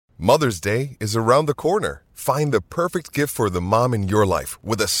Mother's Day is around the corner. Find the perfect gift for the mom in your life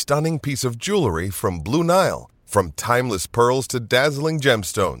with a stunning piece of jewelry from Blue Nile. From timeless pearls to dazzling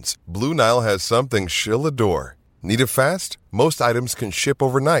gemstones, Blue Nile has something she'll adore. Need it fast? Most items can ship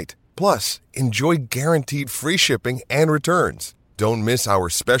overnight. Plus, enjoy guaranteed free shipping and returns. Don't miss our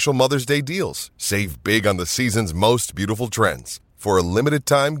special Mother's Day deals. Save big on the season's most beautiful trends. For a limited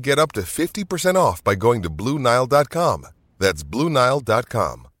time, get up to 50% off by going to BlueNile.com. That's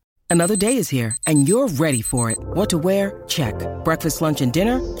BlueNile.com. Another day is here, and you're ready for it. What to wear? Check. Breakfast, lunch, and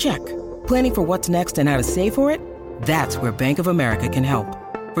dinner? Check. Planning for what's next and how to save for it? That's where Bank of America can help.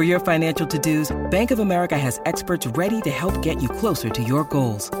 For your financial to-dos, Bank of America has experts ready to help get you closer to your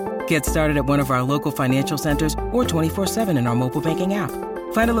goals. Get started at one of our local financial centers or 24/7 in our mobile banking app.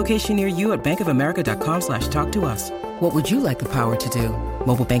 Find a location near you at bankofamerica.com/talktous. What would you like the power to do?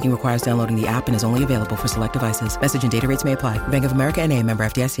 Mobile banking requires downloading the app and is only available for select devices. Message and data rates may apply. Bank of America N.A., member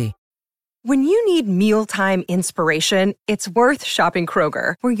FDIC. When you need mealtime inspiration, it's worth shopping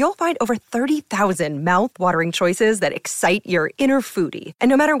Kroger, where you'll find over 30,000 mouth-watering choices that excite your inner foodie. And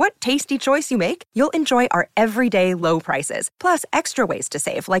no matter what tasty choice you make, you'll enjoy our everyday low prices, plus extra ways to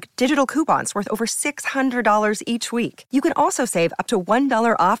save, like digital coupons worth over $600 each week. You can also save up to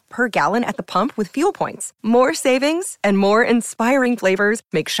 $1 off per gallon at the pump with fuel points. More savings and more inspiring flavors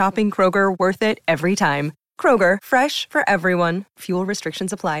make shopping Kroger worth it every time. Kroger, fresh for everyone. Fuel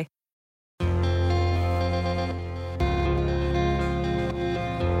restrictions apply.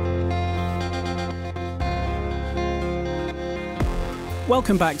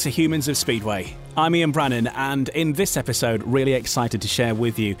 Welcome back to Humans of Speedway. I'm Ian Brannan, and in this episode, really excited to share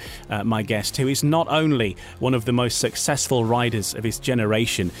with you my guest, who is not only one of the most successful riders of his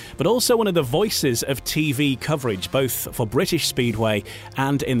generation, but also one of the voices of TV coverage, both for British Speedway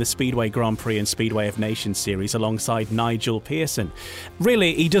and in the Speedway Grand Prix and Speedway of Nations series alongside Nigel Pearson.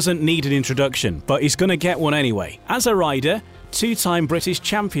 Really, he doesn't need an introduction, but he's going to get one anyway. As a rider, two-time British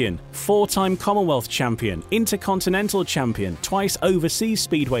champion, four-time Commonwealth champion, Intercontinental champion, twice overseas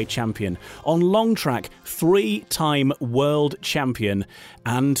Speedway champion, on long track, three-time world champion,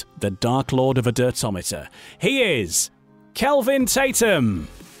 and the Dark Lord of a Dirtometer. He is Kelvin Tatum.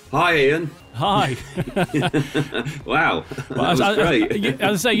 Hi, Ian. Hi. Wow, that was great.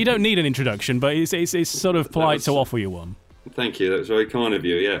 As I say, you don't need an introduction, but it's sort of polite to offer you one. Thank you. That was very kind of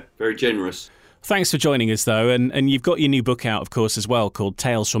you. Yeah, very generous. Thanks for joining us, though, and you've got your new book out, of course, as well, called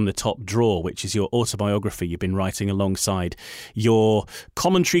Tales from the Top Draw, which is your autobiography you've been writing alongside your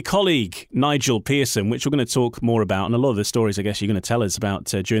commentary colleague, Nigel Pearson, which we're going to talk more about, and a lot of the stories, I guess, you're going to tell us about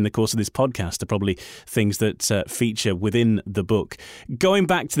during the course of this podcast are probably things that feature within the book. Going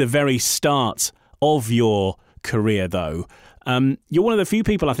back to the very start of your career, though, you're one of the few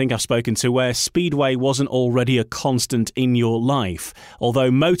people I think I've spoken to where Speedway wasn't already a constant in your life. Although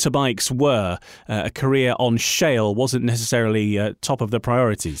motorbikes were, a career on shale wasn't necessarily top of the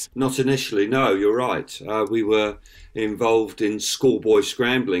priorities. Not initially, no, you're right. We were involved in schoolboy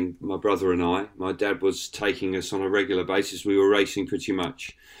scrambling, my brother and I. My dad was taking us on a regular basis. We were racing pretty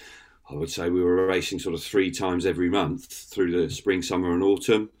much, I would say we were racing sort of 3 times every month through the spring, summer and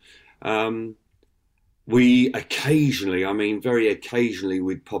autumn. We occasionally, very occasionally,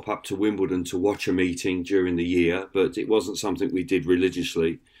 we'd pop up to Wimbledon to watch a meeting during the year, but it wasn't something we did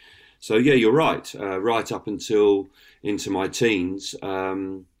religiously. So, yeah, you're right. Right up until into my teens,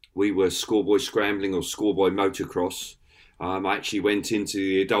 we were schoolboy scrambling or schoolboy motocross. I actually went into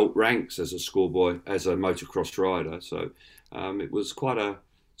the adult ranks as a schoolboy, as a motocross rider. So it was quite a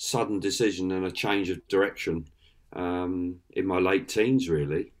sudden decision and a change of direction in my late teens,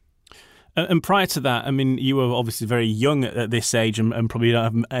 really. And prior to that, you were obviously very young at this age and probably don't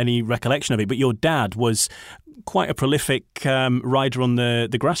have any recollection of it, but your dad was quite a prolific rider on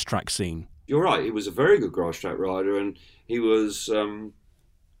the grass track scene. You're right. He was a very good grass track rider, and he was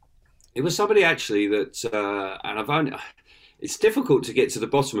somebody actually that, it's difficult to get to the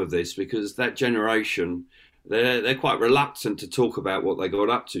bottom of this because that generation, they're quite reluctant to talk about what they got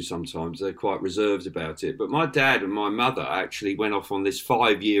up to sometimes. They're quite reserved about it. But my dad and my mother actually went off on this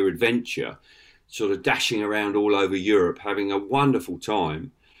 5-year adventure, sort of dashing around all over Europe, having a wonderful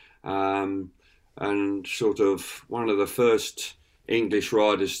time. And sort of one of the first English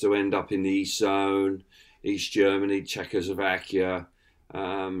riders to end up in the East Zone, East Germany, Czechoslovakia,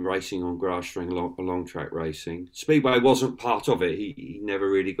 racing on grass ring, long track racing. Speedway wasn't part of it. He never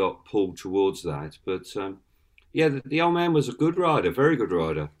really got pulled towards that. But... the old man was a good rider, very good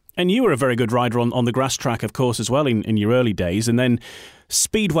rider. And you were a very good rider on the grass track, of course, as well in your early days. And then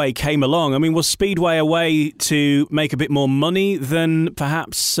Speedway came along. I mean, was Speedway a way to make a bit more money than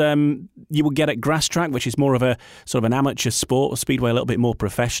perhaps you would get at grass track, which is more of a sort of an amateur sport, or Speedway a little bit more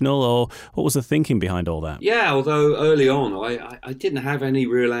professional? Or what was the thinking behind all that? Yeah, although early on I didn't have any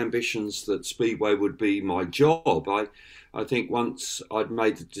real ambitions that Speedway would be my job. I think once I'd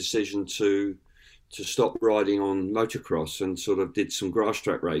made the decision to stop riding on motocross and sort of did some grass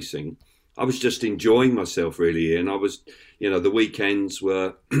track racing, I was just enjoying myself really. And I was, the weekends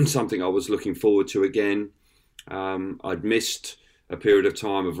were something I was looking forward to again. I'd missed a period of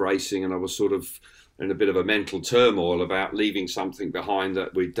time of racing and I was sort of in a bit of a mental turmoil about leaving something behind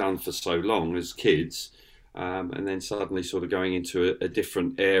that we'd done for so long as kids. And then suddenly sort of going into a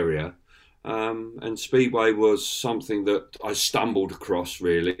different area. And Speedway was something that I stumbled across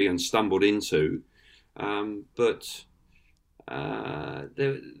really and stumbled into. But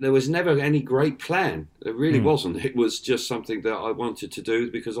there was never any great plan. There really wasn't. It was just something that I wanted to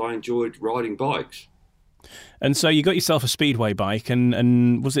do because I enjoyed riding bikes. And so you got yourself a Speedway bike,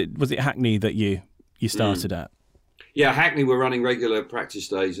 and was it Hackney that you started at? Yeah, Hackney were running regular practice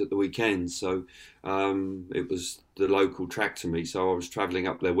days at the weekends, so it was the local track to me. So I was travelling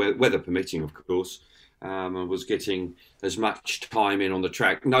up there, weather permitting, of course. I was getting as much time in on the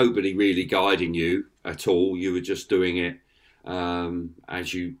track. Nobody really guiding you at all. You were just doing it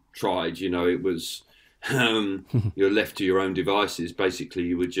as you tried. It was you're left to your own devices. Basically,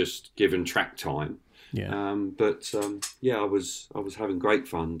 you were just given track time. Yeah. I was having great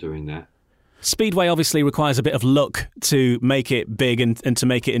fun doing that. Speedway obviously requires a bit of luck to make it big and to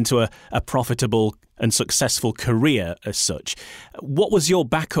make it into a profitable and successful career as such. What was your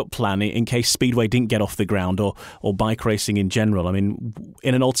backup plan in case Speedway didn't get off the ground or bike racing in general? I mean,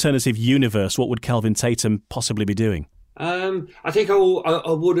 in an alternative universe, what would Kelvin Tatum possibly be doing? I think I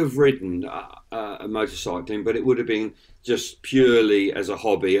would have ridden motorcycling, but it would have been just purely as a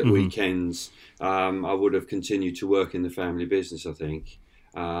hobby at weekends. I would have continued to work in the family business, I think.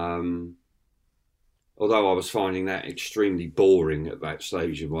 Although I was finding that extremely boring at that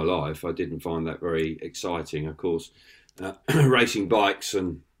stage of my life, I didn't find that very exciting. Of course, racing bikes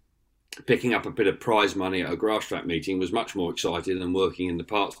and picking up a bit of prize money at a grass track meeting was much more exciting than working in the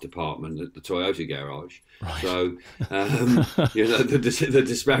parts department at the Toyota garage. Right. So, the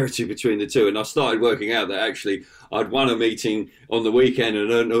disparity between the two. And I started working out that actually I'd won a meeting on the weekend and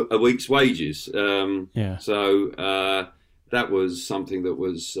earned a week's wages. So that was something that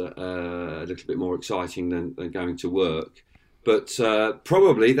was a little bit more exciting than going to work. But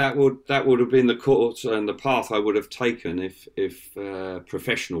probably that would have been the course and the path I would have taken if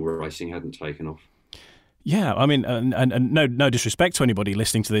professional racing hadn't taken off. Yeah, I mean, and no disrespect to anybody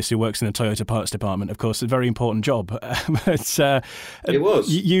listening to this who works in the Toyota parts department. Of course, a very important job. But it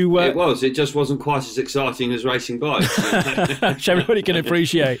was. It was. It just wasn't quite as exciting as racing bikes, which everybody can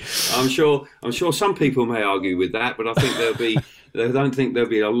appreciate. I'm sure some people may argue with that, but I think I don't think there'll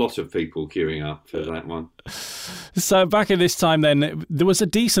be a lot of people queuing up for that one. So back at this time then, there was a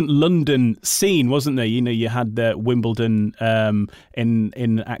decent London scene, wasn't there? You had Wimbledon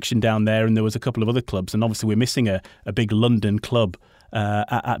in action down there, and there was a couple of other clubs, and obviously we're missing a big London club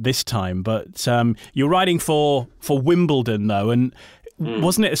at this time. But you're riding for Wimbledon, though, and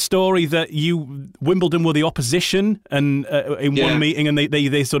wasn't it a story that Wimbledon were the opposition and in one meeting, and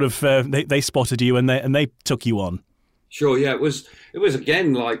they sort of they spotted you and they took you on? Sure, yeah, it was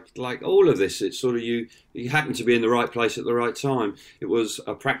again like all of this. It's sort of you happened to be in the right place at the right time. It was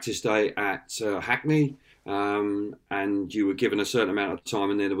a practice day at Hackney, and you were given a certain amount of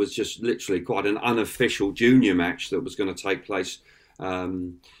time, and then there was just literally quite an unofficial junior match that was going to take place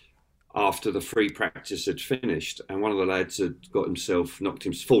after the free practice had finished. And one of the lads had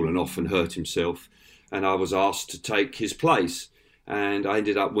fallen off and hurt himself, and I was asked to take his place, and I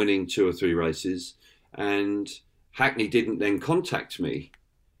ended up winning 2 or 3 races, and Hackney didn't then contact me,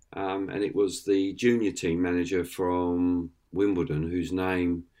 and it was the junior team manager from Wimbledon, whose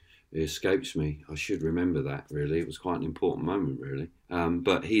name escapes me. I should remember that, really. It was quite an important moment, really.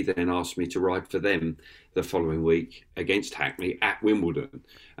 But he then asked me to ride for them the following week against Hackney at Wimbledon.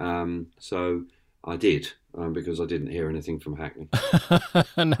 So I did, because I didn't hear anything from Hackney.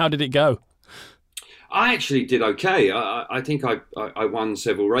 And how did it go? I actually did okay. I think I won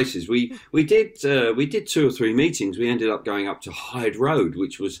several races. We did 2 or 3 meetings. We ended up going up to Hyde Road,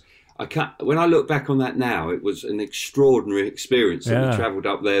 which was when I look back on that now, it was an extraordinary experience. Yeah. We travelled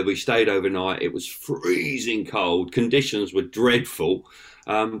up there. We stayed overnight. It was freezing cold. Conditions were dreadful,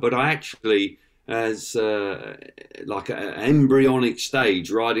 but I actually as like an embryonic stage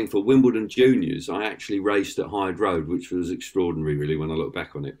riding for Wimbledon Juniors, I actually raced at Hyde Road, which was extraordinary, really, when I look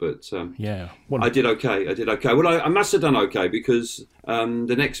back on it. But I did okay. Well, I must have done okay because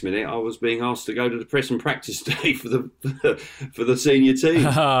the next minute I was being asked to go to the press and practice day for the senior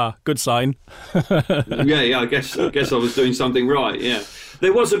team. Good sign. yeah. I guess I was doing something right. Yeah,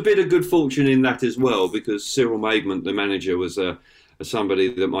 there was a bit of good fortune in that as well because Cyril Maidment, the manager, was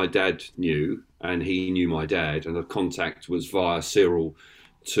somebody that my dad knew, and he knew my dad, and the contact was via Cyril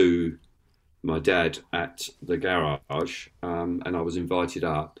to my dad at the garage, and I was invited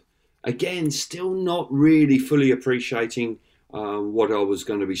up. Again, still not really fully appreciating what I was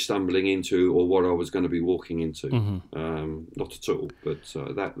going to be stumbling into or what I was going to be walking into. Not at all, but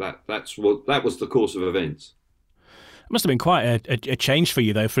that was the course of events. Must have been quite a change for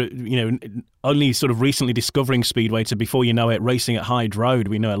you, though, for only sort of recently discovering Speedway to, before you know it, racing at Hyde Road.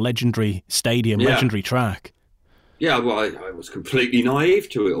 We know a legendary stadium, legendary track. Yeah, well, I was completely naive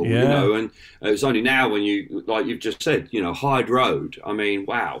to it all, and it was only now when you, like you've just said, Hyde Road. I mean,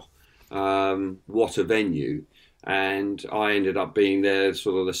 wow, what a venue! And I ended up being there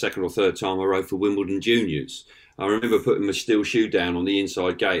sort of the second or third time I rode for Wimbledon Juniors. I remember putting my steel shoe down on the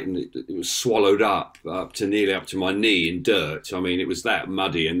inside gate and it was swallowed up to nearly up to my knee in dirt. I mean, it was that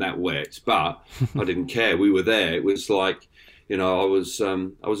muddy and that wet, but I didn't care. We were there. It was like, I was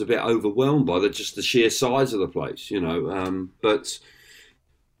a bit overwhelmed by just the sheer size of the place, but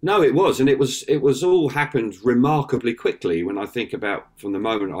no, it was. And it was all happened remarkably quickly when I think about from the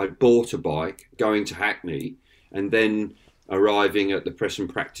moment I bought a bike, going to Hackney, and then arriving at the press and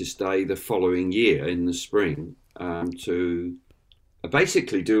practice day the following year in the spring, to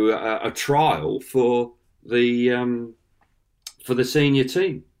basically do a trial for the senior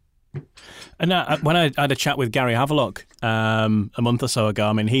team. And when I had a chat with Gary Havelock a month or so ago,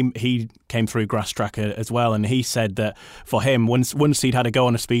 I mean, he came through Grass Track as well, and he said that for him, once he'd had to go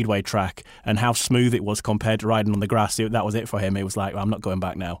on a speedway track and how smooth it was compared to riding on the grass, that was it for him. It was like, I'm not going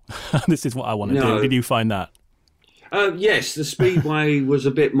back now. This is what I want to do. Did you find that? Yes, the speedway was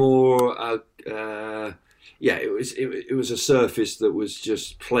a bit more. It was a surface that was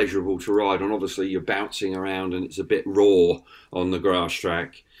just pleasurable to ride on. Obviously, you're bouncing around and it's a bit raw on the grass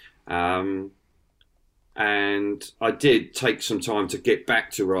track. And I did take some time to get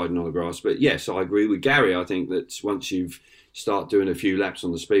back to riding on the grass. But yes, I agree with Gary. I think that once you've start doing a few laps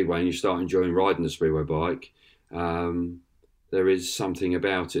on the speedway and you start enjoying riding the speedway bike, there is something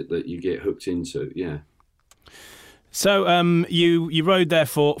about it that you get hooked into. Yeah. So you rode there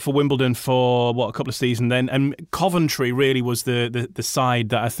for Wimbledon for a couple of seasons then, and Coventry really was the side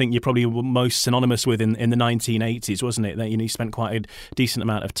that I think you're probably most synonymous with in the 1980s, wasn't it? That you spent quite a decent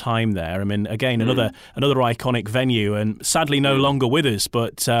amount of time there. I mean, again, another iconic venue, and sadly no longer with us.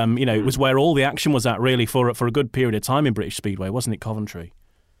 But it was where all the action was at really for a good period of time in British Speedway, wasn't it, Coventry?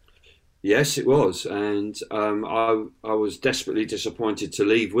 Yes, it was, and I was desperately disappointed to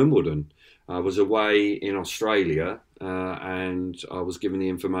leave Wimbledon. I was away in Australia and I was given the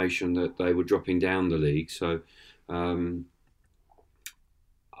information that they were dropping down the league. So I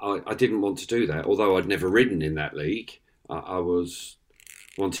didn't want to do that. Although I'd never ridden in that league, I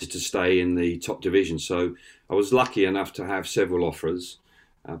wanted to stay in the top division. So I was lucky enough to have several offers,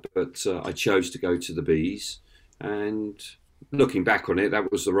 but I chose to go to the Bees. And looking back on it,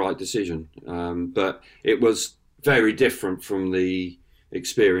 that was the right decision. But it was very different from the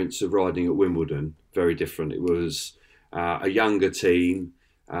experience of riding at Wimbledon. Very different. It was a younger team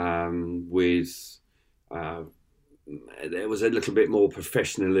with there was a little bit more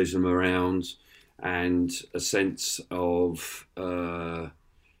professionalism around, and a sense of there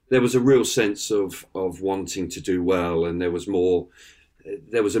was a real sense of wanting to do well, and there was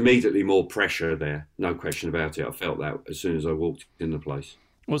immediately more pressure there. No question about it. I felt that as soon as I walked in the place.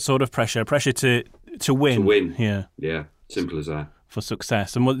 What sort of pressure? Pressure to win. To win. Yeah. Yeah. Simple as that. For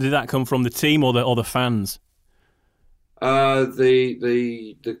success. And did that come from the team or the fans?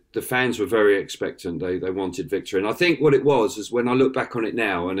 The fans were very expectant. They wanted victory. And I think what it was is, when I look back on it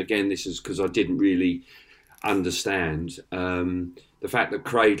now, and again, this is because I didn't really understand the fact that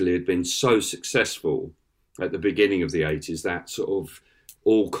Cradley had been so successful at the beginning of the 80s, that sort of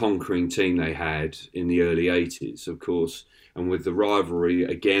all-conquering team they had in the early 80s, of course. And with the rivalry,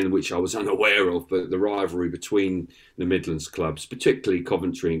 again, which I was unaware of, but the rivalry between the Midlands clubs, particularly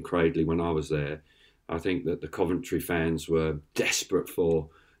Coventry and Cradley when I was there, I think that the Coventry fans were desperate for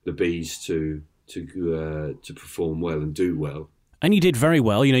the Bees to perform well and do well. And you did very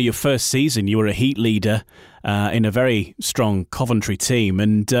well. You know, your first season, you were a heat leader in a very strong Coventry team,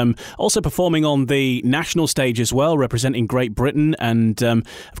 and also performing on the national stage as well, representing Great Britain, and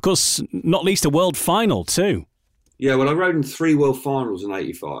of course, not least a world final too. Yeah, well, I rode in 3 world finals in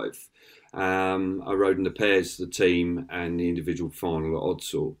 '85. I rode in the pairs, the team, and the individual final at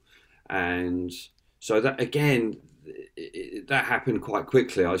Odsal, and so that again, that happened quite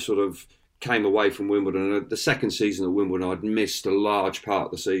quickly. I sort of came away from Wimbledon. The second season at Wimbledon, I'd missed a large part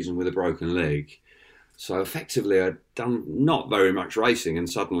of the season with a broken leg. So effectively, I'd done not very much racing, and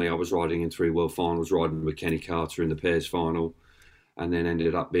suddenly I was riding in 3 world finals, riding with Kenny Carter in the pairs final, and then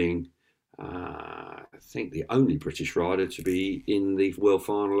ended up being, I think, the only British rider to be in the world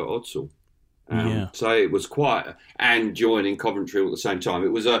final at Odsal. So it was quite, and joining Coventry at the same time.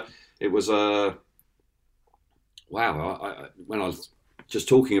 It was a wow. When I was just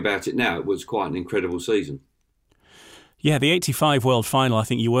talking about it now, it was quite an incredible season. Yeah, the 85 World Final, I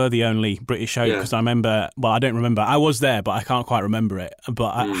think you were the only British out, because I remember, well, I don't remember, I was there, but I can't quite remember it.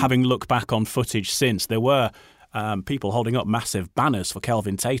 But having looked back on footage since, there were people holding up massive banners for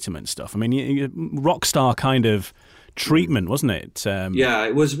Kelvin Tatum and stuff. I mean, rock star kind of treatment, wasn't it? Yeah,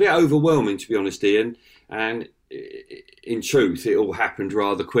 it was a bit overwhelming, to be honest, Ian. And in truth, it all happened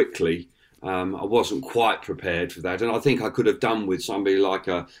rather quickly. I wasn't quite prepared for that, and I think I could have done with somebody like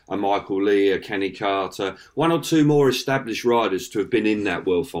a Michael Lee, a Kenny Carter, 1 or 2 more established riders to have been in that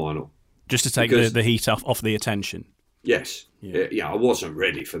world final. Just to take the heat off the attention. Yes, yeah, I wasn't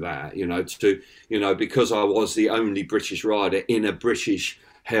ready for that. Because I was the only British rider in a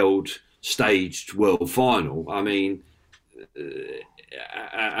British-held staged world final. I mean,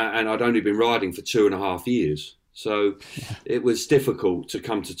 and I'd only been riding for 2.5 years. So it was difficult to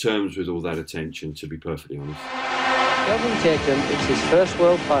come to terms with all that attention, to be perfectly honest. Kelvin Tatum, it's his first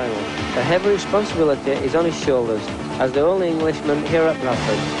world final. The heavy responsibility is on his shoulders. As the only Englishman here at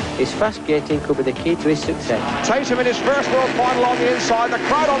Bradford, his fast gating could be the key to his success. Tatum in his first world final on the inside, the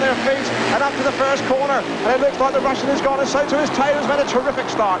crowd on their feet and up to the first corner, and it looks like the Russian is gone, and so too is Tatum's made a terrific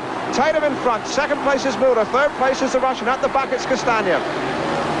start. Tatum in front, second place is Müller, third place is the Russian, at the back it's Castagna.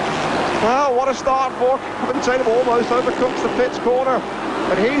 Well, what a start for Kelvin Tatum, almost overcooks the pits corner,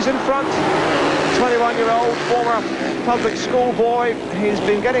 but he's in front. 21-year-old former public school boy. He's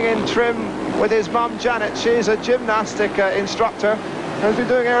been getting in trim with his mum Janet. She's a gymnastic instructor and has been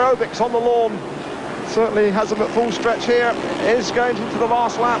doing aerobics on the lawn. Certainly has him at full stretch here. Is going into the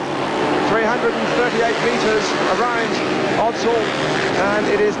last lap. 338 metres around Odsal, and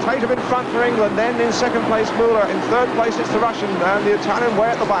it is Tatum in front for England. Then in second place Müller. In third place it's the Russian, and the Italian way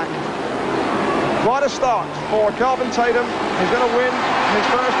at the back. Quite a start for Kelvin Tatum. He's going to win his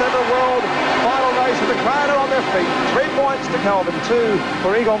first ever world final race, and the crowd are on their feet. 3 points to Kelvin, 2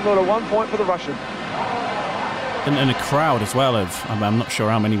 for Egon Müller, 1 point for the Russian. And a crowd as well of, I'm not sure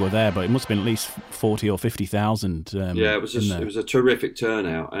how many were there, but it must have been at least 40 or 50,000. Yeah, it was a terrific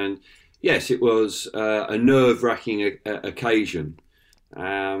turnout. And yes, it was a nerve-wracking occasion.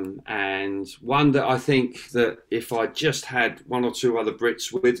 And one that I think that if I just had 1 or 2 other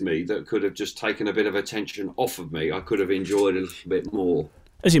Brits with me that could have just taken a bit of attention off of me, I could have enjoyed a little bit more.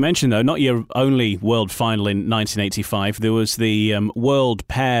 As you mentioned, though, not your only world final in 1985. There was the World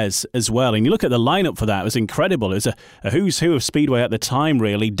Pairs as well. And you look at the lineup for that, it was incredible. It was a who's who of Speedway at the time,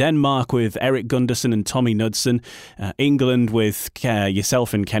 really. Denmark with Eric Gundersen and Tommy Knudsen. England with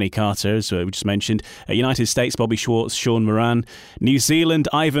yourself and Kenny Carter, as we just mentioned. United States, Bobby Schwartz, Sean Moran. New Zealand,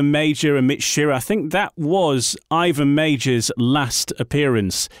 Ivan Major and Mitch Shearer. I think that was Ivan Major's last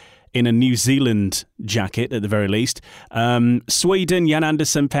appearance in a New Zealand jacket, at the very least. Sweden, Jan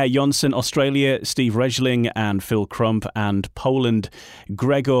Andersson, Per Jonsson. Australia, Steve Regling and Phil Crump. And Poland,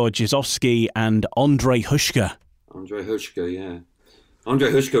 Gregor Jezowski and Andrzej Huszka. Andrzej Huszka, yeah.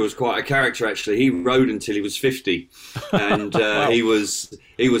 Andrzej Huszka was quite a character, actually. He rode until he was 50, and wow. he was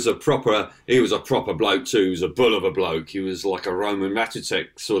a proper bloke too. He was a bull of a bloke. He was like a Roman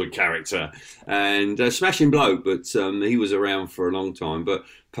Matuszek sort of character, and a smashing bloke. But he was around for a long time. But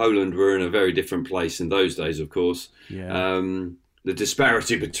Poland were in a very different place in those days, of course. Yeah. The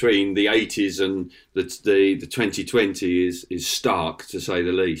disparity between the 80s and the 2020 is stark, to say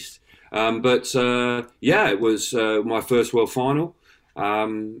the least. It was my first world final.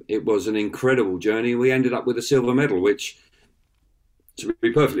 It was an incredible journey. We ended up with a silver medal, which, to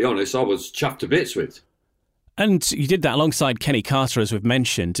be perfectly honest, I was chuffed to bits with. And you did that alongside Kenny Carter, as we've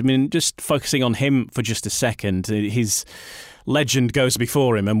mentioned. I mean, just focusing on him for just a second, his legend goes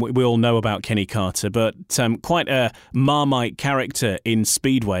before him, and we all know about Kenny Carter, but quite a Marmite character in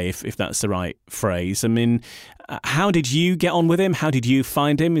Speedway, if that's the right phrase. I mean, how did you get on with him? How did you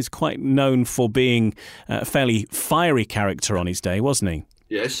find him? He's quite known for being a fairly fiery character on his day, wasn't he?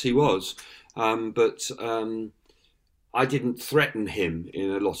 Yes, he was. But I didn't threaten him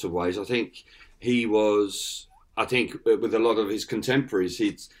in a lot of ways. I think he was, with a lot of his contemporaries,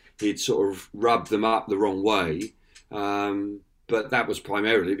 he'd sort of rubbed them up the wrong way. But that was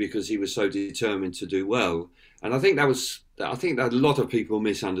primarily because he was so determined to do well. And I think that a lot of people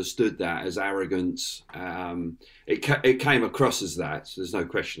misunderstood that as arrogance. It came across as that. There's no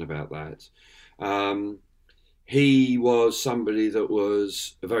question about that. He was somebody that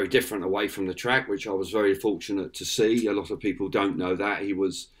was very different away from the track, which I was very fortunate to see. A lot of people don't know that. He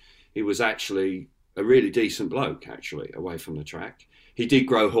was actually a really decent bloke, actually, away from the track. He did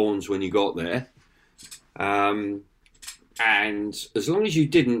grow horns when you got there. And as long as you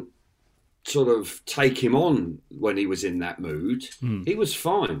didn't sort of take him on when he was in that mood, he was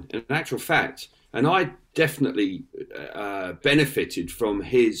fine, in actual fact. And I definitely benefited from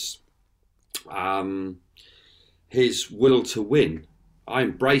his will to win. I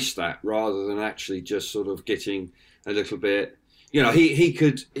embraced that rather than actually just sort of getting a little bit,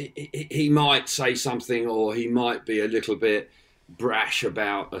 he might say something, or he might be a little bit brash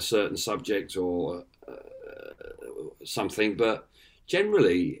about a certain subject or something, but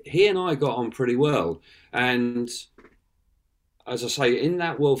generally he and I got on pretty well. And as I say, in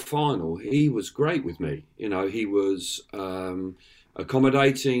that world final, he was great with me. He was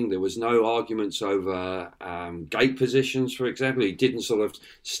accommodating. There was no arguments over gate positions, for example. He didn't sort of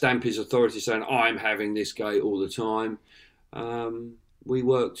stamp his authority saying, I'm having this gate all the time. We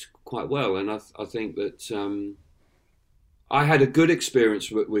worked quite well, and I think that I had a good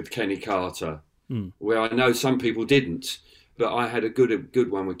experience with Kenny Carter, where I know some people didn't, but I had a good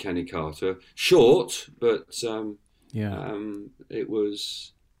one with Kenny Carter. Short, but it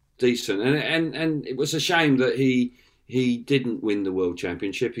was decent, and it was a shame that he didn't win the World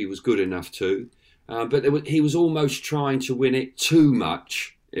Championship. He was good enough to, but he was almost trying to win it too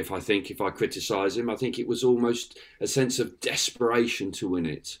much. If I criticise him, I think it was almost a sense of desperation to win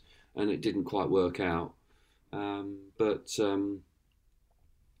it, and it didn't quite work out.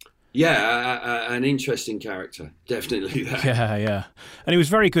 An interesting character, definitely. That. Yeah. And he was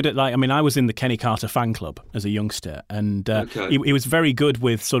very good at, I was in the Kenny Carter fan club as a youngster, and he was very good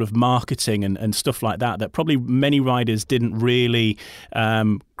with sort of marketing and stuff like that probably many riders didn't really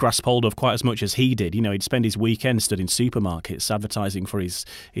grasp hold of quite as much as he did. He'd spend his weekends stood in supermarkets advertising for his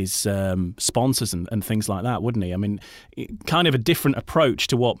sponsors and things like that, wouldn't he? I mean, kind of a different approach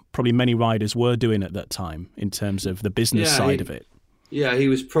to what probably many riders were doing at that time in terms of the business side of it. Yeah, he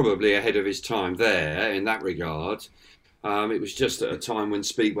was probably ahead of his time there in that regard. It was just at a time when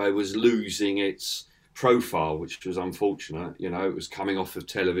Speedway was losing its profile, which was unfortunate. It was coming off of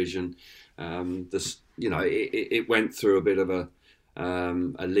television. It went through a bit of a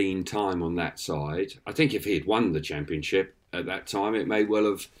lean time on that side. I think if he had won the championship at that time, he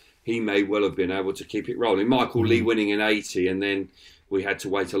may well have been able to keep it rolling. Michael Lee winning in 80, and then we had to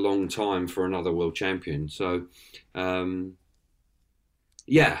wait a long time for another world champion. So.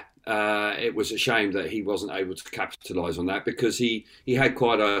 It was a shame that he wasn't able to capitalise on that, because he had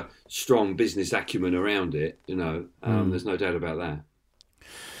quite a strong business acumen around it, There's no doubt about that.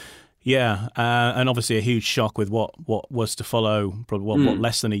 Yeah, and obviously a huge shock with what was to follow, probably what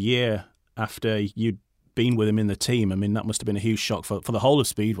less than a year after you'd been with him in the team. I mean, that must have been a huge shock for the whole of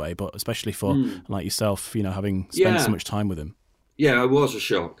Speedway, but especially for like yourself, having spent so much time with him. Yeah, it was a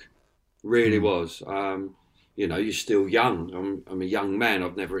shock. Really was. You're still young. I'm a young man.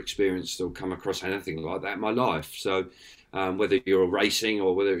 I've never experienced or come across anything like that in my life. So whether you're racing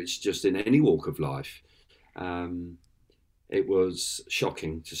or whether it's just in any walk of life, it was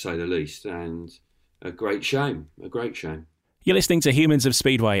shocking, to say the least, and a great shame. You're listening to Humans of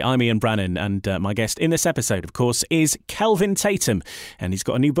Speedway. I'm Ian Brannan, and my guest in this episode, of course, is Kelvin Tatum. And he's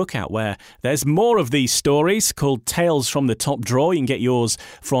got a new book out where there's more of these stories called Tales from the Top Draw. You can get yours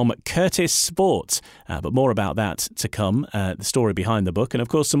from Curtis Sport. But more about that to come, the story behind the book. And, of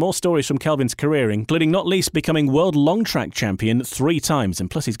course, some more stories from Kelvin's career, including not least becoming World Long Track Champion 3 times.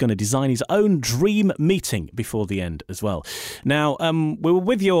 And plus, he's going to design his own dream meeting before the end as well. Now, we were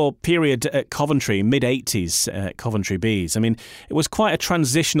with your period at Coventry, mid-80s, Coventry Bees. I mean, it was quite a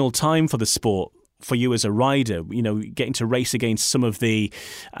transitional time for the sport for you as a rider, getting to race against some of the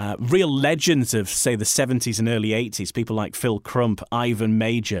real legends of, say, the 70s and early 80s, people like Phil Crump, Ivan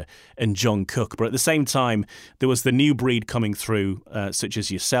Major and John Cook. But at the same time, there was the new breed coming through, such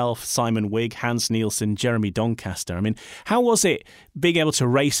as yourself, Simon Wigg, Hans Nielsen, Jeremy Doncaster. I mean, how was it being able to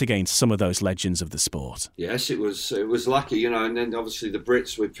race against some of those legends of the sport? Yes, it was lucky, and then obviously the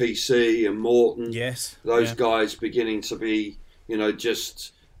Brits with PC and Morton. Yes. Those guys beginning to be,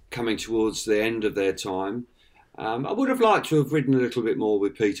 just coming towards the end of their time. I would have liked to have ridden a little bit more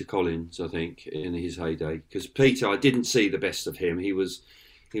with Peter Collins, I think, in his heyday, because Peter, I didn't see the best of him. He was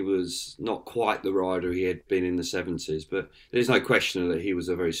not quite the rider he had been in the 70s, but there's no question that he was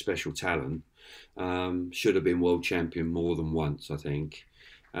a very special talent. Should have been world champion more than once, I think.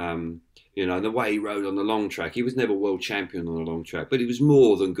 The way he rode on the long track, he was never world champion on the long track, but he was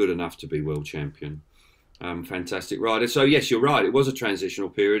more than good enough to be world champion. Fantastic rider. So yes, you're right, it was a transitional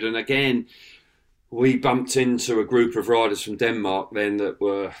period, and again, we bumped into a group of riders from Denmark then that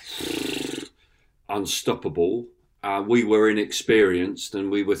were unstoppable. We were inexperienced,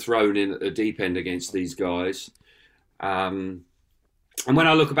 and we were thrown in at the deep end against these guys. And when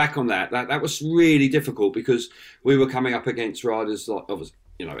I look back on that was really difficult, because we were coming up against riders like,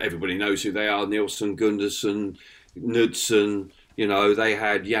 everybody knows who they are: Nielsen, Gundersen, Knudsen. They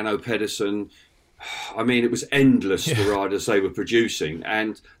had Janno Pedersen. I mean, it was endless, the riders they were producing,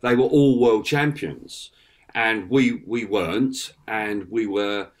 and they were all world champions, and we weren't, and we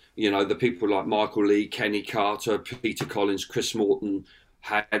were, the people like Michael Lee, Kenny Carter, Peter Collins, Chris Morton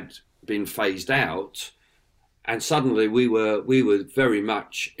had been phased out, and suddenly we were very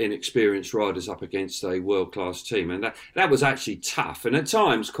much inexperienced riders up against a world-class team, and that was actually tough, and at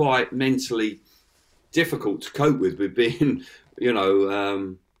times quite mentally difficult to cope with being,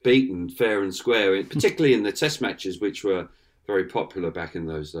 beaten fair and square, particularly in the test matches, which were very popular back in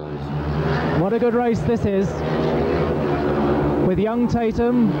those days. What a good race this is, with young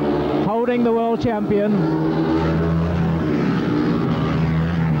Tatum holding the world champion.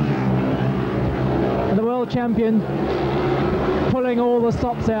 And the world champion pulling all the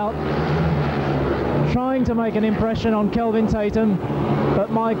stops out, trying to make an impression on Kelvin Tatum.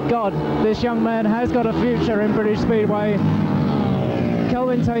 But my God, this young man has got a future in British Speedway.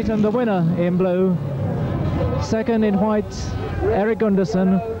 Kelvin Tatum, the winner in blue, second in white, Eric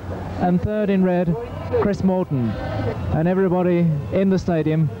Gundersen, and third in red, Chris Morton. And everybody in the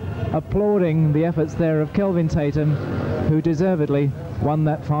stadium applauding the efforts there of Kelvin Tatum, who deservedly won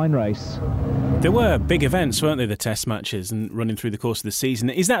that fine race. There were big events, weren't there, the test matches and running through the course of the season.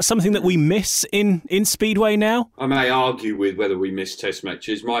 Is that something that we miss in Speedway now? I may argue with whether we miss test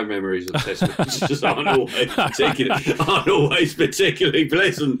matches. My memories of test matches aren't always particularly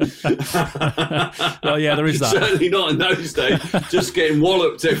pleasant. Well, yeah, there is that. Certainly not in those days, just getting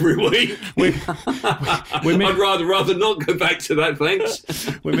walloped every week. I'd rather not go back to that, thanks.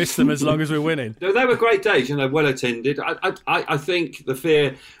 We miss them as long as we're winning. No, they were great days, well attended. I think the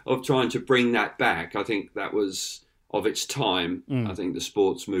fear of trying to bring that back, I think that was of its time. I think the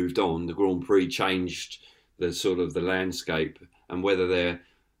sport's moved on. The Grand Prix changed the sort of the landscape, and whether there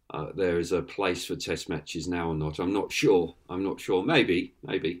is a place for test matches now or not, I'm not sure. Maybe.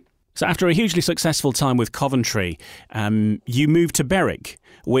 So after a hugely successful time with Coventry, you moved to Berwick,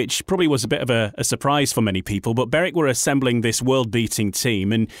 which probably was a bit of a surprise for many people, but Berwick were assembling this world-beating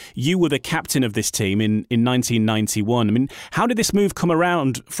team, and you were the captain of this team in 1991. I mean, how did this move come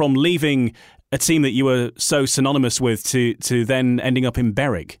around from leaving a team that you were so synonymous with to then ending up in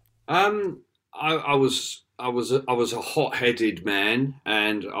Berwick? I was a hot-headed man,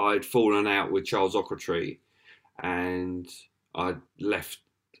 and I'd fallen out with Charles Ochiltree, and I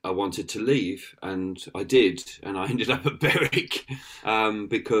wanted to leave, and I did, and I ended up at Berwick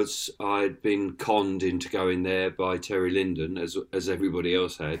because I'd been conned into going there by Terry Linden, as everybody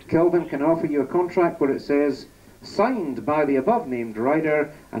else had. Kelvin can offer you a contract where it says, signed by the above-named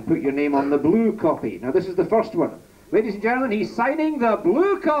rider, and put your name on the blue copy. Now this is the first one. Ladies and gentlemen, he's signing the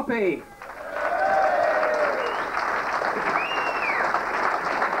blue copy.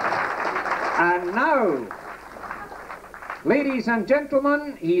 And now, ladies and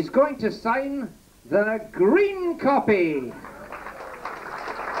gentlemen, he's going to sign the green copy.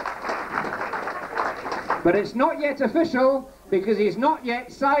 But it's not yet official because he's not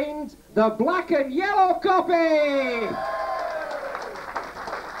yet signed the black and yellow copy.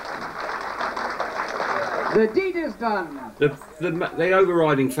 The deed is done. The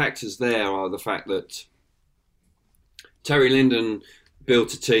overriding factors there are the fact that Terry Linden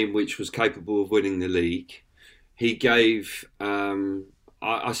built a team which was capable of winning the league. He gave,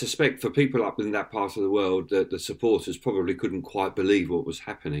 I suspect for people up in that part of the world, that the supporters probably couldn't quite believe what was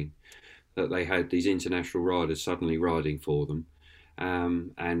happening. that they had these international riders suddenly riding for them,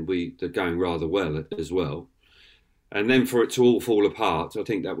 and they're going rather well as well. And then for it to all fall apart, I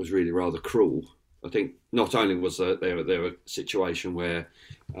think that was really rather cruel. I think not only was there a situation where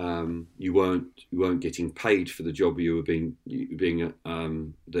you weren't getting paid for the job you were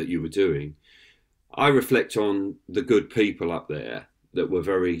that you were doing. I reflect on the good people up there that were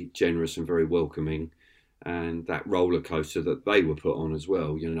very generous and very welcoming, and that roller coaster that they were put on as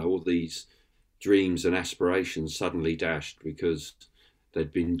well. You know, all these dreams and aspirations suddenly dashed because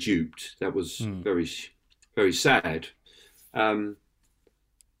they'd been duped. That was very, very sad.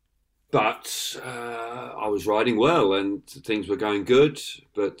 But I was riding well and things were going good.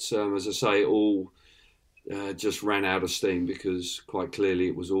 But as I say, it all just ran out of steam because quite clearly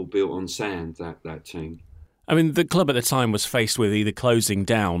it was all built on sand, that team. I mean, the club at the time was faced with either closing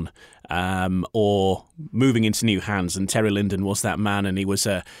down or moving into new hands, and Terry Linden was that man, and he was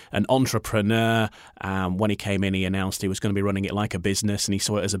an entrepreneur. When he came in, he announced he was going to be running it like a business, and he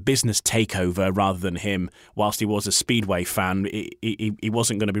saw it as a business takeover rather than him. Whilst he was a Speedway fan, he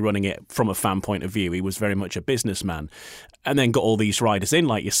wasn't going to be running it from a fan point of view. He was very much a businessman. And then got all these riders in,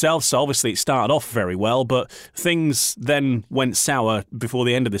 like yourself, so obviously it started off very well, but things then went sour before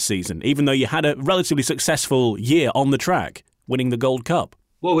the end of the season, even though you had a relatively successful year on the track, winning the Gold Cup.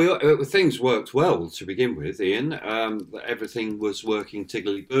 Well, things worked well to begin with, Ian. Everything was working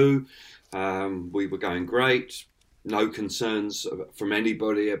tiggly-boo. We were going great. No concerns from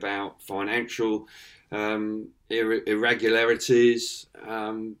anybody about financial irregularities.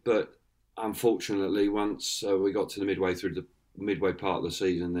 But unfortunately, once we got to the midway part of the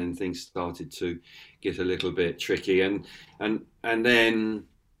season, then things started to get a little bit tricky. And then,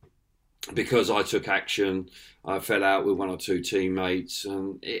 because I took action, I fell out with one or two teammates,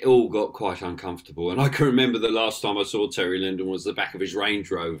 and it all got quite uncomfortable. And I can remember the last time I saw Terry Linden was the back of his Range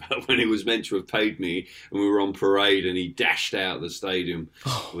Rover when he was meant to have paid me, and we were on parade, and he dashed out of the stadium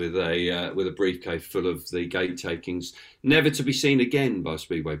with a briefcase full of the gate takings, never to be seen again by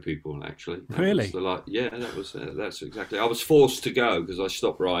Speedway people. Actually, really, that's exactly. I was forced to go because I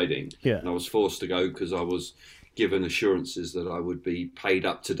stopped riding, and I was forced to go because I was given assurances that I would be paid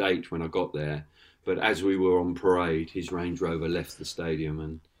up to date when I got there. But as we were on parade, his Range Rover left the stadium,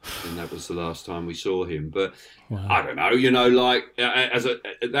 and that was the last time we saw him. But wow. I don't know,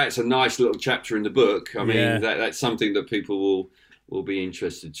 that's a nice little chapter in the book. I mean, that's something that people will be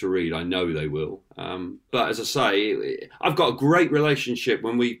interested to read. I know they will. But as I say, I've got a great relationship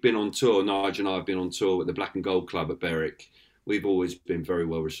when we've been on tour. Nigel and I have been on tour with the Black and Gold Club at Berwick. We've always been very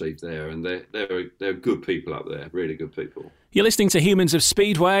well received there, and they're good people up there, really good people. You're listening to Humans of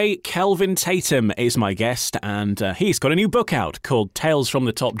Speedway. Kelvin Tatum is my guest, and he's got a new book out called Tales from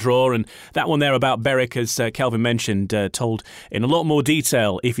the Top Drawer, and that one there about Berwick, as Kelvin mentioned, told in a lot more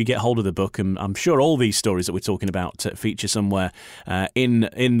detail if you get hold of the book, and I'm sure all these stories that we're talking about feature somewhere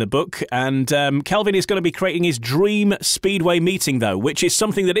in the book. And Kelvin is going to be creating his dream Speedway meeting, though, which is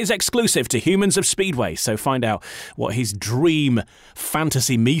something that is exclusive to Humans of Speedway, so find out what his dream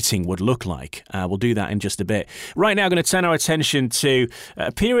fantasy meeting would look like. We'll do that in just a bit. Right now, I'm going to turn our attention to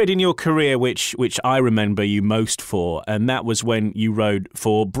a period in your career which I remember you most for, and that was when you rode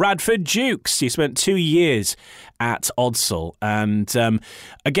for Bradford Dukes. You spent 2 years at Odsal, and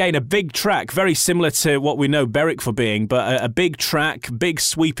again, a big track, very similar to what we know Berwick for being, but a big track, big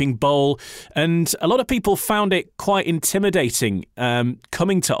sweeping bowl, and a lot of people found it quite intimidating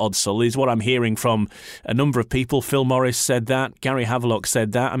coming to Odsal, is what I'm hearing from a number of people. Phil Morris said that, Gary Havelock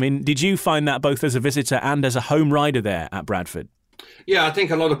said that. I mean, did you find that both as a visitor and as a home rider there at Bradford? Yeah, I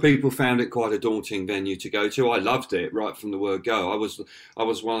think a lot of people found it quite a daunting venue to go to. I loved it right from the word go. I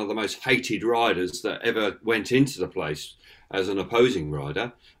was one of the most hated riders that ever went into the place as an opposing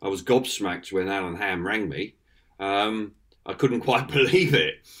rider. I was gobsmacked when Alan Ham rang me. I couldn't quite believe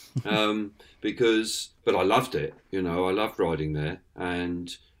it but I loved it. I loved riding there,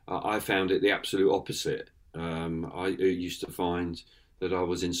 and I found it the absolute opposite. I used to find that I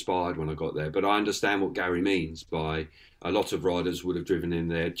was inspired when I got there, but I understand what Gary means by a lot of riders would have driven in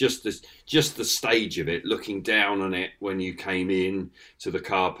there. Just the stage of it, looking down on it when you came in to the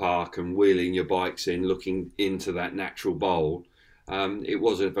car park and wheeling your bikes in, looking into that natural bowl. It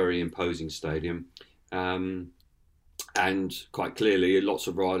was a very imposing stadium. And quite clearly, lots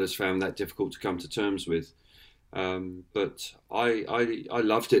of riders found that difficult to come to terms with. But I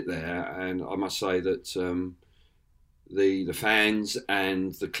loved it there, and I must say that the fans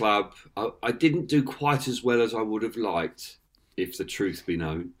and the club, I didn't do quite as well as I would have liked, if the truth be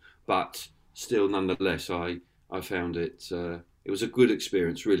known. But still, nonetheless, I found it. It was a good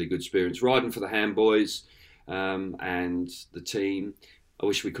experience, really good experience. Riding for the Ham Boys and the team. I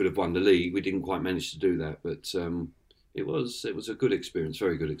wish we could have won the league. We didn't quite manage to do that, but it was a good experience,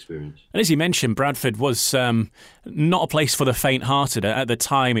 very good experience. And as you mentioned, Bradford was not a place for the faint-hearted. At the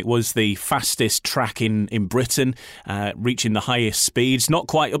time, it was the fastest track in Britain, reaching the highest speeds. Not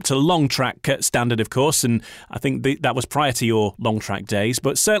quite up to long track standard, of course, and I think that was prior to your long track days,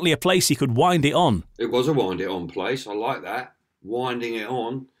 but certainly a place you could wind it on. It was a wind it on place. I like that. Winding it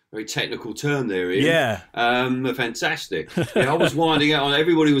on. Very technical term there, Ian. Yeah. Fantastic. Yeah, I was winding it on.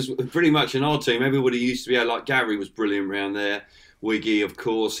 Everybody was pretty much in our team. Everybody used to be, like Gary was brilliant around there. Wiggy, of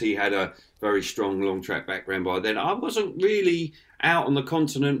course, he had a very strong long track background by then. I wasn't really out on the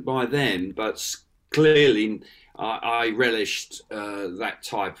continent by then, but clearly I relished that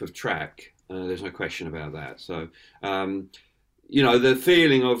type of track. There's no question about that. So, the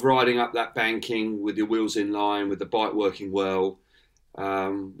feeling of riding up that banking with your wheels in line, with the bike working well,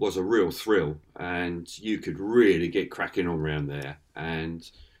 was a real thrill, and you could really get cracking on around there, and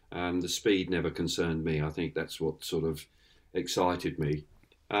the speed never concerned me. I think that's what sort of excited me.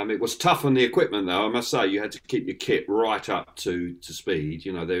 It was tough on the equipment though, I must say. You had to keep your kit right up to speed.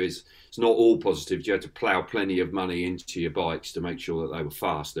 It's not all positive. You had to plough plenty of money into your bikes to make sure that they were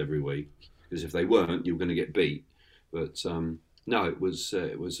fast every week, because if they weren't, you were going to get beat. But no, it was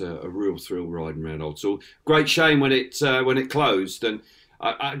a real thrill riding around Old Salt. Great shame when it closed, and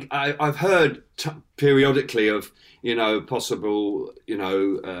I've heard periodically of possible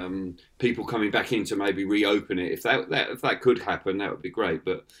people coming back in to maybe reopen it. If that could happen, that would be great.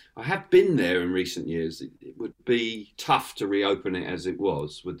 But I have been there in recent years. It would be tough to reopen it as it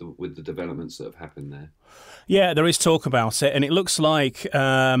was with the developments that have happened there. Yeah, there is talk about it, and it looks like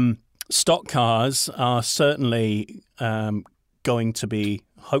stock cars are certainly going to be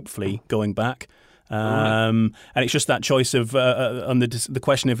hopefully going back. And it's just that choice of on the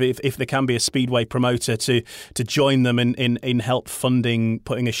question of if there can be a speedway promoter to join them in help funding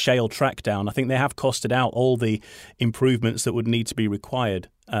putting a shale track down. I think they have costed out all the improvements that would need to be required.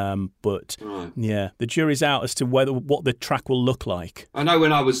 But yeah, the jury's out as to what the track will look like. I know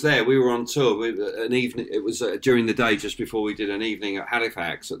when I was there, we were on tour. An evening, it was during the day just before we did an evening at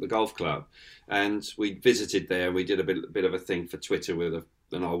Halifax at the golf club, and we visited there. We did a bit of a thing for Twitter with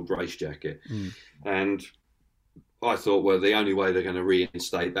an old race jacket, and I thought, well, the only way they're going to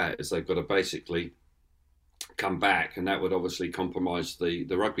reinstate that is they've got to basically come back, and that would obviously compromise the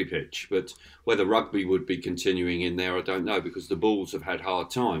rugby pitch. But whether rugby would be continuing in there, I don't know, because the Bulls have had hard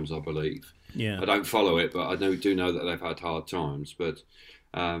times, I believe. Yeah, I don't follow it, but I do know that they've had hard times. But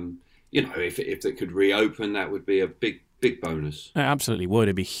if it could reopen, that would be a big bonus. It absolutely would.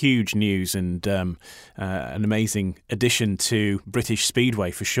 It'd be huge news and an amazing addition to British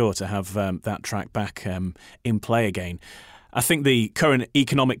Speedway for sure to have that track back in play again. I think the current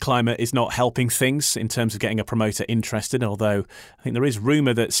economic climate is not helping things in terms of getting a promoter interested, although I think there is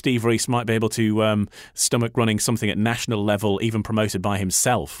rumour that Steve Rees might be able to stomach running something at national level, even promoted by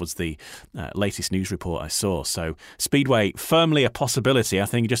himself, was the latest news report I saw. So Speedway, firmly a possibility. I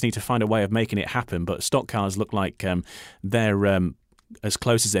think you just need to find a way of making it happen, but stock cars look like they're as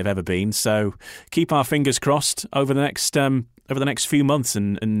close as they've ever been. So keep our fingers crossed over the next few months,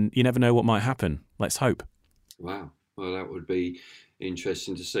 and you never know what might happen. Let's hope. Wow. Well, that would be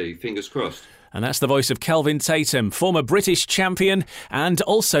interesting to see. Fingers crossed. And that's the voice of Kelvin Tatum, former British champion and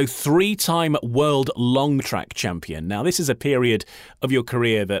also 3-time world long track champion. Now, this is a period of your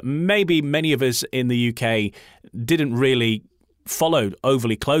career that maybe many of us in the UK didn't really follow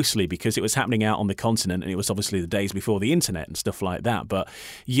overly closely because it was happening out on the continent, and it was obviously the days before the internet and stuff like that. But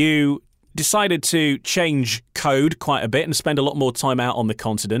you decided to change code quite a bit and spend a lot more time out on the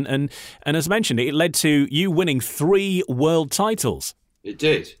continent. And as mentioned, it led to you winning 3 world titles. It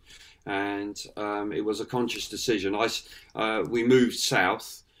did. And it was a conscious decision. We moved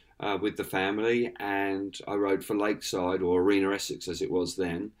south with the family, and I rode for Lakeside, or Arena Essex as it was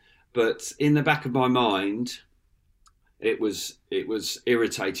then. But in the back of my mind, it was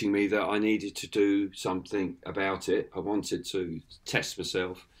irritating me that I needed to do something about it. I wanted to test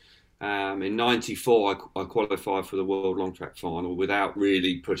myself. In '94, I qualified for the World Long Track Final without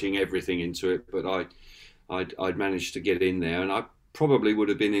really putting everything into it, but I'd managed to get in there, and I probably would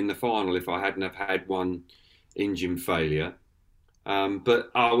have been in the final if I hadn't have had one engine failure.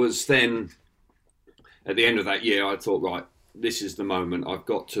 But I was then, at the end of that year, I thought, right, this is the moment. I've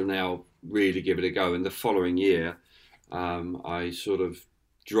got to now really give it a go. And the following year, I sort of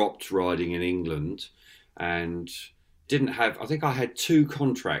dropped riding in England and I think I had 2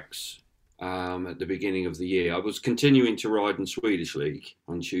 contracts at the beginning of the year. I was continuing to ride in Swedish League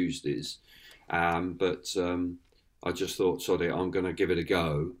on Tuesdays, but I just thought, sod it, I'm going to give it a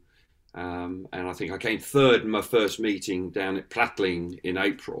go. And I think I came third in my first meeting down at Plattling in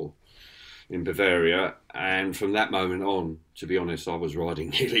April in Bavaria. And from that moment on, to be honest, I was riding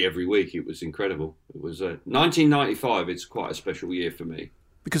nearly every week. It was incredible. It was 1995. It's quite a special year for me.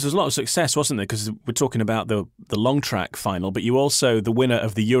 Because there's a lot of success, wasn't there? Because we're talking about the long track final, but you also the winner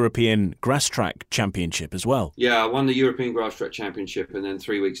of the European Grass Track Championship as well. Yeah, I won the European Grass Track Championship, and then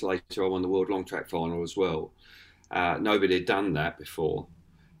 3 weeks later I won the World Long Track Final as well. Nobody had done that before.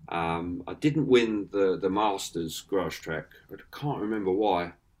 I didn't win the Masters Grass Track. I can't remember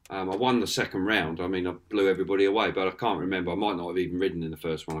why. I won the second round. I mean, I blew everybody away, but I can't remember. I might not have even ridden in the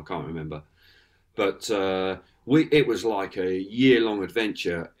first one. I can't remember. But it was like a year-long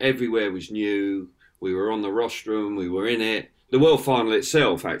adventure. Everywhere was new. We were on the rostrum. We were in it. The World Final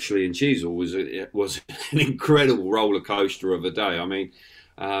itself, actually, in Chesil was an incredible roller coaster of a day. I mean,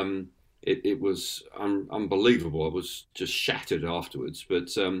 it was unbelievable. I was just shattered afterwards. But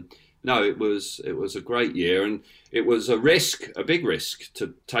no, it was a great year, and it was a big risk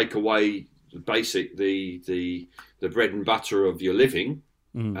to take away the bread and butter of your living.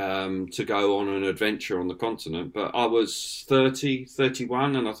 To go on an adventure on the continent. But I was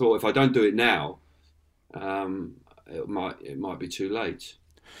 31, and I thought if I don't do it now, it might be too late.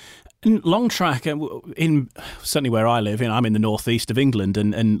 And long track, in certainly where I live, I'm in the northeast of England,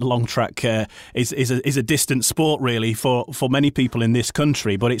 and long track is a distant sport really for many people in this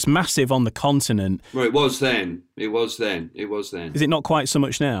country, but it's massive on the continent. Well, it was then. Is it not quite so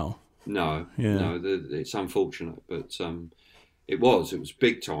much now? No, yeah. No, it's unfortunate, but it was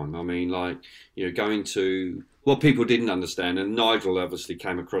big time. I mean, going to what people didn't understand, and Nigel obviously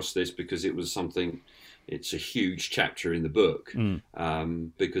came across this because it's a huge chapter in the book,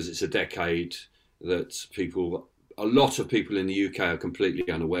 because it's a decade that a lot of people in the UK are completely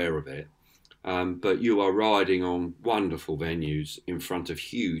unaware of it. But you are riding on wonderful venues in front of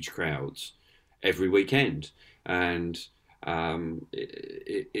huge crowds every weekend. And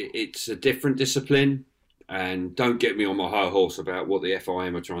it's a different discipline. And don't get me on my high horse about what the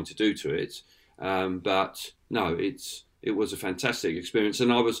FIM are trying to do to it, but no, it was a fantastic experience,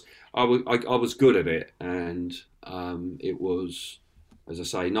 and I was good at it, and it was, as I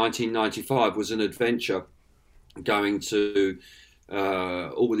say, 1995 was an adventure, going to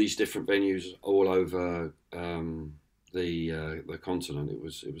all of these different venues all over the continent. It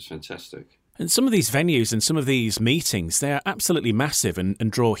was fantastic. And some of these venues and some of these meetings, they're absolutely massive and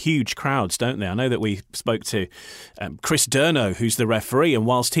draw huge crowds, don't they? I know that we spoke to Chris Durno, who's the referee, and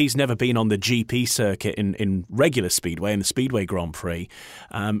whilst he's never been on the GP circuit in regular Speedway, in the Speedway Grand Prix,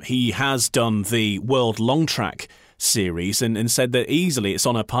 he has done the World Long Track Series and said that easily it's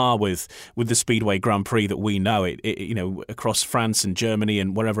on a par with the Speedway Grand Prix that we know it across France and Germany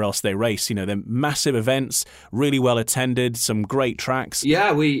and wherever else they race. They're massive events, really well attended, some great tracks.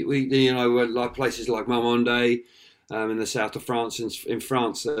 Yeah, we like places like Marmande in the south of France. In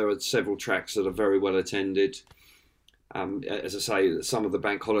France, there are several tracks that are very well attended. As I say, some of the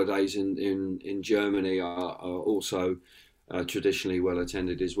bank holidays in Germany are also traditionally well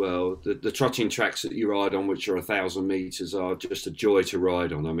attended as well. The trotting tracks that you ride on, which are 1,000 metres, are just a joy to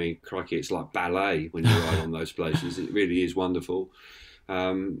ride on. I mean, crikey, it's like ballet when you ride on those places. It really is wonderful.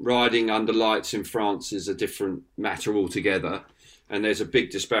 Riding under lights in France is a different matter altogether, and there's a big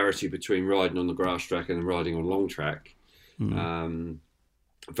disparity between riding on the grass track and riding on long track.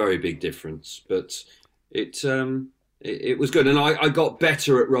 Very big difference, but it was good, and I got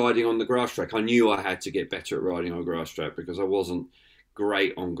better at riding on the grass track. I knew I had to get better at riding on grass track because I wasn't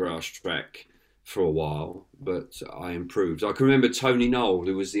great on grass track for a while, but I improved. I can remember Tony Knoll,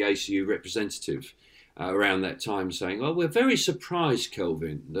 who was the ACU representative around that time, saying, "Oh, we're very surprised,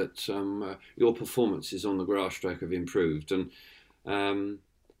 Kelvin, that your performances on the grass track have improved." And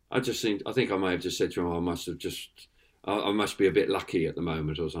I think I may have just said to him, I must be a bit lucky at the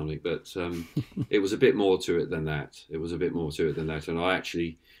moment or something, but it was a bit more to it than that. And I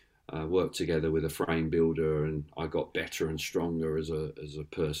actually worked together with a frame builder, and I got better and stronger as a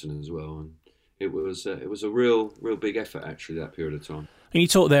person as well. And it was a real big effort, actually, that period of time. And you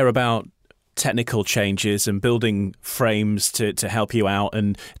talked there about technical changes and building frames to help you out,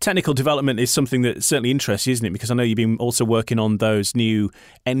 and technical development is something that certainly interests you, isn't it? Because I know you've been also working on those new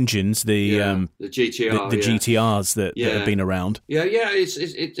engines, the GTR, the GTRs that have been around.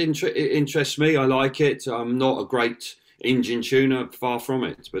 It interests me. I like it. I'm not a great engine tuner, far from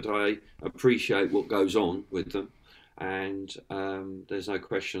it, but I appreciate what goes on with them, and there's no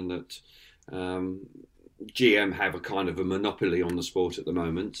question that GM have a kind of a monopoly on the sport at the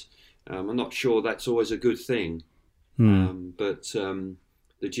moment. I'm not sure that's always a good thing, but the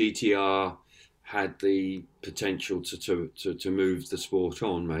GTR had the potential to move the sport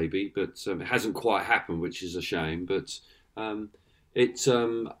on, maybe, but it hasn't quite happened, which is a shame. But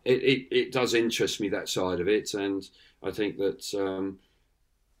it does interest me, that side of it, and I think that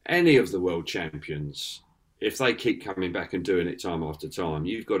any of the world champions, if they keep coming back and doing it time after time,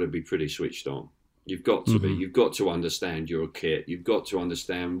 you've got to be pretty switched on. You've got to be. You've got to understand your kit. You've got to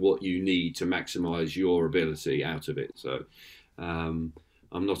understand what you need to maximise your ability out of it. So I'm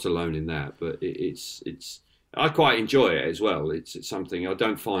not alone in that, but it's. I quite enjoy it as well. It's something, I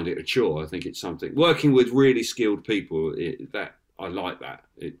don't find it a chore. I think it's something, working with really skilled people, that I like that.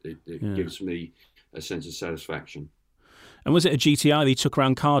 It gives me a sense of satisfaction. And was it a GTI that you took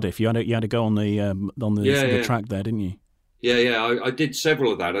around Cardiff? You had to go on the track there, didn't you? Yeah. I did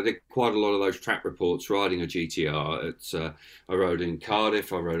several of that. I did quite a lot of those track reports riding a GTR. I rode in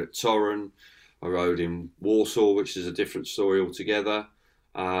Cardiff. I rode at Torren. I rode in Warsaw, which is a different story altogether.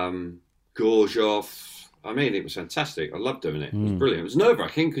 Gorzów. I mean, it was fantastic. I loved doing it. It was brilliant. It was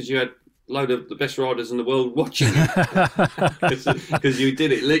nerve-wracking because you had a load of the best riders in the world watching it, because you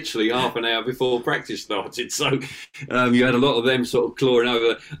did it literally half an hour before practice started. So you had a lot of them sort of clawing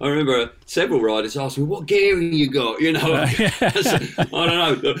over. I remember several riders asked me, "What gearing you got?" You know, I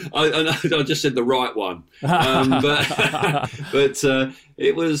don't know. I just said the right one, but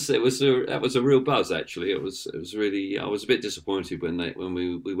that was a real buzz. Actually, it was really. I was a bit disappointed when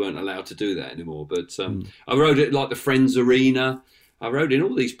we weren't allowed to do that anymore. But I rode it like the Friends Arena. I rode in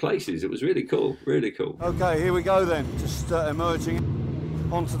all these places. It was really cool, really cool. Okay, here we go then. Just emerging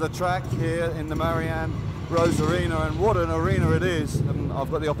onto the track here in the Marianne Rose Arena, and what an arena it is. And I've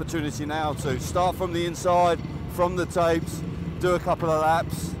got the opportunity now to start from the inside, from the tapes, do a couple of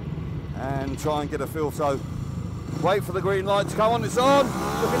laps and try and get a feel. So wait for the green light to come on. It's on.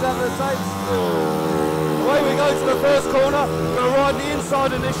 Looking down at the tapes. Away we go to the first corner. We're going to ride the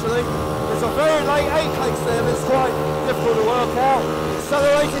inside initially. There's a very late 8-case there that's quite difficult to work out.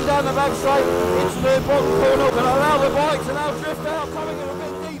 Accelerating down the back straight into the bottom corner. We're going to allow the bike to now drift out, coming in a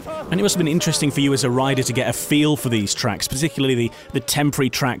bit deeper. And it must have been interesting for you as a rider to get a feel for these tracks, particularly the temporary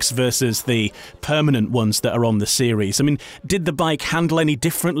tracks versus the permanent ones that are on the series. I mean, did the bike handle any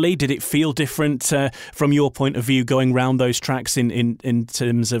differently? Did it feel different from your point of view going round those tracks in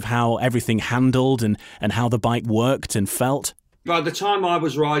terms of how everything handled and how the bike worked and felt? By the time I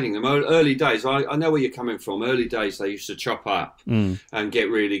was riding them, early days, I know where you're coming from. Early days, they used to chop up and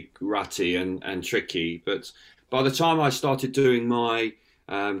get really rutty and tricky. But by the time I started doing my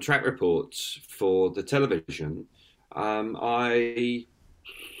track reports for the television,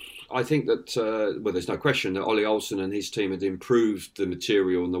 I think that, there's no question that Ollie Olsen and his team had improved the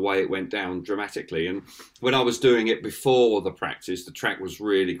material and the way it went down dramatically. And when I was doing it before the practice, the track was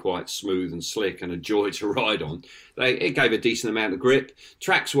really quite smooth and slick and a joy to ride on. It gave a decent amount of grip.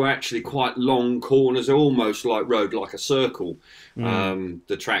 Tracks were actually quite long corners, almost rode like a circle.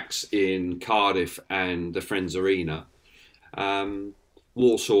 The tracks in Cardiff and the Friends Arena.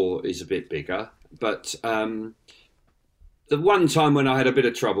 Warsaw is a bit bigger, but the one time when I had a bit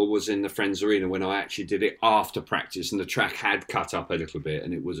of trouble was in the Friends Arena when I actually did it after practice and the track had cut up a little bit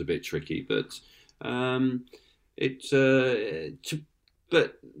and it was a bit tricky. But to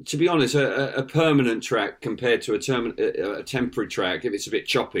be honest, a permanent track compared to a temporary track, if it's a bit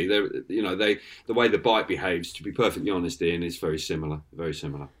choppy, the way the bike behaves, to be perfectly honest, Ian, is very similar. Very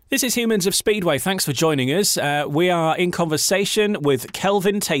similar. This is Humans of Speedway. Thanks for joining us. We are in conversation with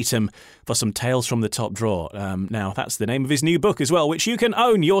Kelvin Tatum for some Tales from the Top Drawer. Now, that's the name of his new book as well, which you can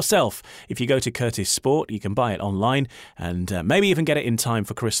own yourself. If you go to Curtis Sport, you can buy it online and maybe even get it in time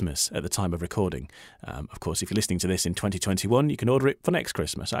for Christmas at the time of recording. Of course, if you're listening to this in 2021, you can order it for next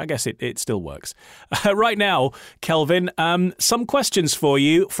Christmas. I guess it still works. Right now, Kelvin, some questions for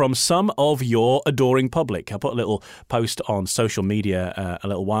you from some of your adoring public. I put a little post on social media a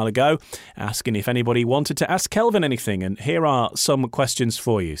little while ago asking if anybody wanted to ask Kelvin anything, and here are some questions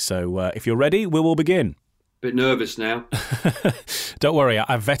for you. So if you're ready, we will begin. Bit nervous now. Don't worry,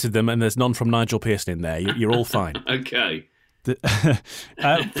 I've vetted them and there's none from Nigel Pearson in there. You're all fine. Okay.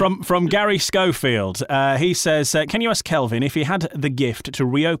 From Gary Schofield, he says, can you ask Kelvin if he had the gift to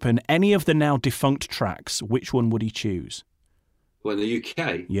reopen any of the now defunct tracks, which one would he choose? Well, in the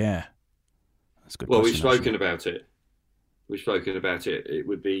UK? Yeah. That's a good question. Well, we've spoken about it. It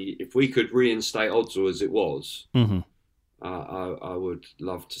would be, if we could reinstate Oddsall as it was, I would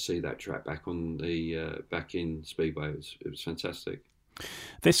love to see that track back on back in Speedway. It was fantastic.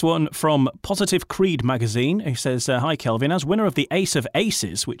 This one from Positive Creed magazine, who says, hi Kelvin, as winner of the Ace of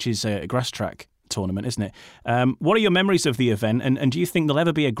Aces, which is a grass track tournament, isn't it? What are your memories of the event, and do you think there'll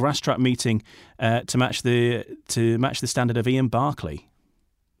ever be a grass track meeting to match the standard of Ian Barclay?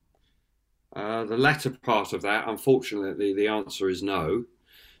 The latter part of that, unfortunately, the answer is no.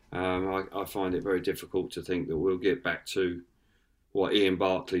 I find it very difficult to think that we'll get back to what Ian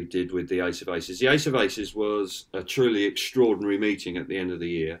Barclay did with the Ace of Aces. The Ace of Aces was a truly extraordinary meeting at the end of the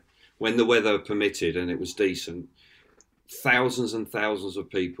year, when the weather permitted and it was decent. Thousands and thousands of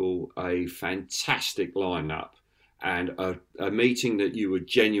people, a fantastic lineup, and a meeting that you were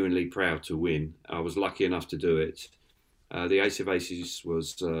genuinely proud to win. I was lucky enough to do it. The Ace of Aces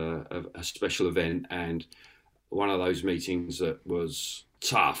was a special event, and one of those meetings that was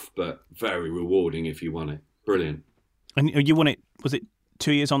tough but very rewarding if you won it. Brilliant. And you won it, was it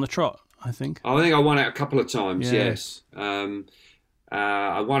 2 years on the trot, I think? I think I won it a couple of times, yeah. Yes.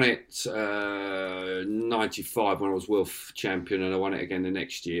 I won it 95 when I was world champion, and I won it again the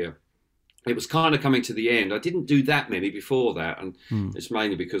next year. It was kind of coming to the end. I didn't do that many before that, and it's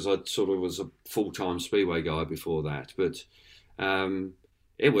mainly because I sort of was a full-time Speedway guy before that. But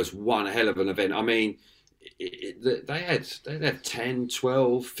it was one hell of an event. I mean, they had 10,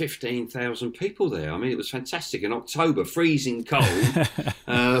 12, 15,000 people there. I mean, it was fantastic in October, freezing cold.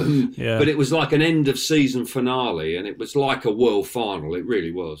 Yeah. But it was like an end-of-season finale, and it was like a world final. It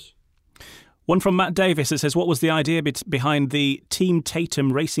really was. One from Matt Davis that says, what was the idea behind the Team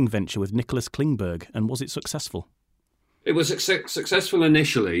Tatum racing venture with Nicholas Klingberg, and was it successful? It was successful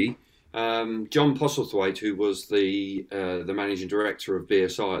initially. John Postlethwaite, who was the managing director of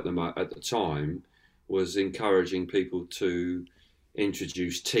BSI at the time, was encouraging people to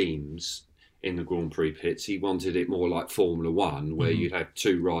introduce teams in the Grand Prix pits. He wanted it more like Formula One, where you'd have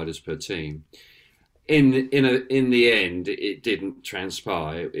 2 riders per team. In the end, it didn't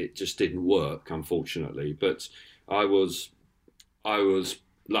transpire. It just didn't work, unfortunately. But I was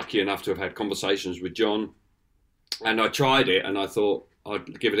lucky enough to have had conversations with John, and I tried it, and I thought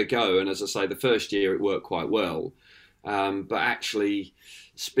I'd give it a go. And as I say, the first year it worked quite well, but actually,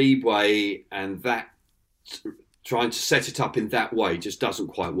 Speedway and that trying to set it up in that way just doesn't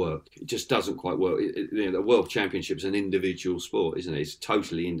quite work. It just doesn't quite work. The World Championship is an individual sport, isn't it? It's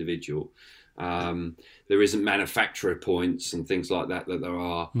totally individual. There isn't manufacturer points and things like that there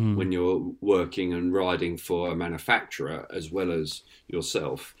are when you're working and riding for a manufacturer as well as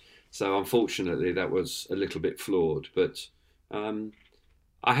yourself. So unfortunately, that was a little bit flawed. But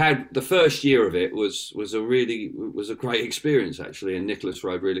I had the first year of it was a great experience actually, and Nicholas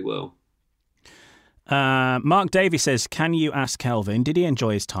rode really well. Mark Davies says, can you ask Kelvin, did he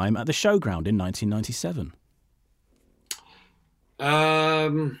enjoy his time at the showground in 1997?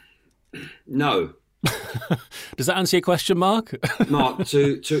 No. Does that answer your question, Mark? Mark,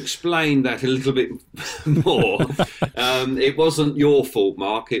 to explain that a little bit more, it wasn't your fault,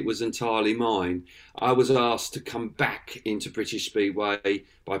 Mark. It was entirely mine. I was asked to come back into British Speedway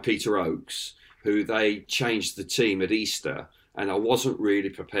by Peter Oakes, who they changed the team at Easter, and I wasn't really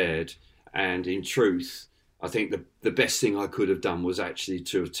prepared. And in truth, I think the best thing I could have done was actually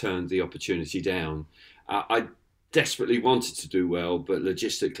to have turned the opportunity down. I desperately wanted to do well, but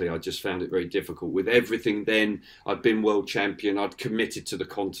logistically I just found it very difficult. With everything then, I'd been world champion, I'd committed to the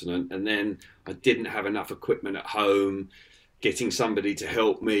continent, and then I didn't have enough equipment at home. Getting somebody to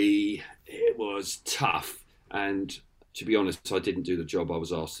help me, it was tough. And to be honest, I didn't do the job I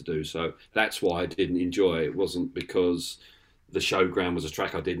was asked to do. So that's why I didn't enjoy it. It wasn't because the showground was a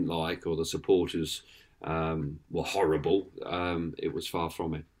track I didn't like or the supporters were horrible. It was far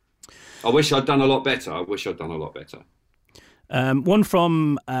from it. I wish I'd done a lot better. One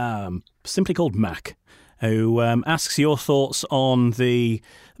from simply called Mac, who asks your thoughts on the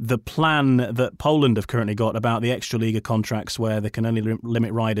plan that Poland have currently got about the Extraliga contracts, where they can only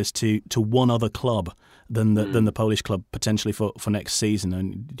limit riders to one other club than the Polish club potentially for next season.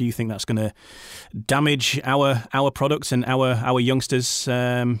 And do you think that's going to damage our products and our youngsters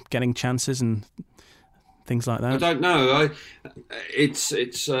getting chances and things like that? I don't know.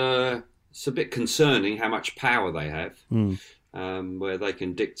 It's a bit concerning how much power they have, where they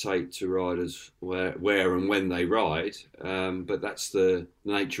can dictate to riders where and when they ride. But that's the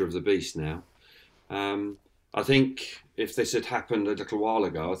nature of the beast now. I think if this had happened a little while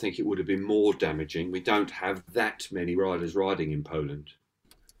ago, I think it would have been more damaging. We don't have that many riders riding in Poland.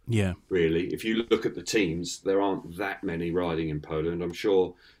 Yeah. Really. If you look at the teams, there aren't that many riding in Poland. I'm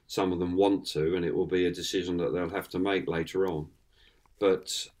sure some of them want to, and it will be a decision that they'll have to make later on.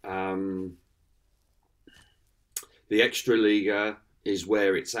 But the Extraliga is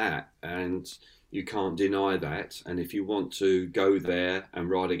where it's at, and you can't deny that. And if you want to go there and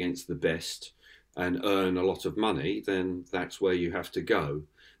ride against the best and earn a lot of money, then that's where you have to go.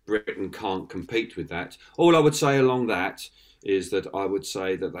 Britain can't compete with that. All I would say along that is that I would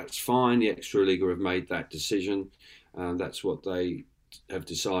say that that's fine. The Extraliga have made that decision. That's what they have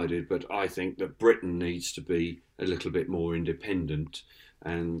decided, but I think that Britain needs to be a little bit more independent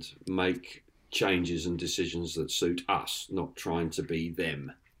and make changes and decisions that suit us, not trying to be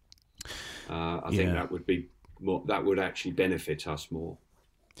them. I think that would be more, that would actually benefit us more.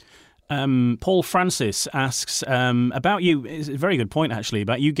 Paul Francis asks about you. It's a very good point, actually,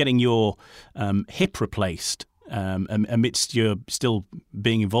 about you getting your hip replaced amidst your still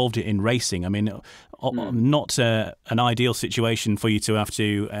being involved in racing. I mean, not an ideal situation for you to have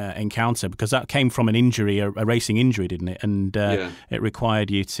to encounter, because that came from an injury, a racing injury, didn't it? And it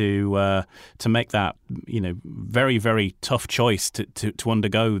required you to make that, very, very tough choice to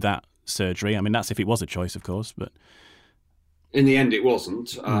undergo that surgery. I mean, that's if it was a choice, of course, but in the end, it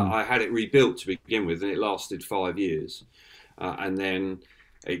wasn't. I had it rebuilt to begin with, and it lasted 5 years. And then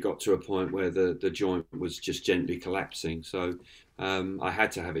it got to a point where the joint was just gently collapsing. So I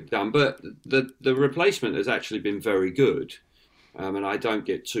had to have it done. But the replacement has actually been very good. And I don't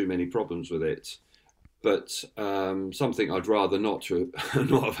get too many problems with it. But something I'd rather not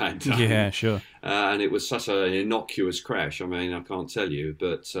have had done. Yeah, sure. And it was such an innocuous crash. I mean, I can't tell you.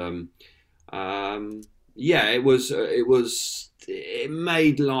 But it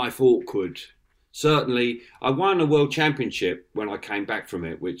made life awkward. Certainly, I won a world championship when I came back from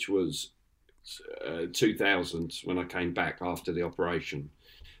it, which was 2000, when I came back after the operation,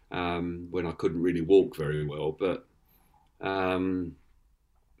 when I couldn't really walk very well. But that's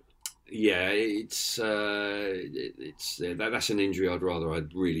an injury I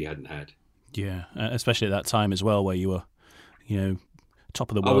really hadn't had. Yeah, especially at that time as well, where you were, top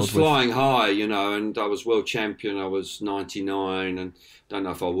of the world. I was flying high, and I was world champion. I was 99, and don't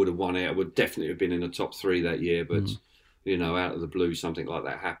know if I would have won it. I would definitely have been in the top 3 that year, but out of the blue, something like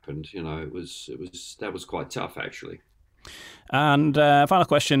that happened. That was quite tough, actually. And final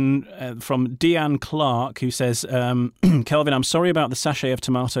question from Deanne Clark, who says, Kelvin, I'm sorry about the sachet of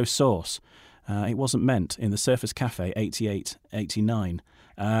tomato sauce. It wasn't meant in the Surface Cafe 88-89.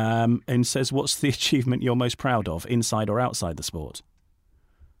 And says, what's the achievement you're most proud of, inside or outside the sport?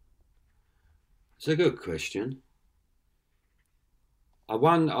 It's a good question. I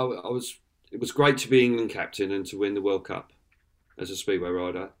won. It was great to be England captain and to win the World Cup as a speedway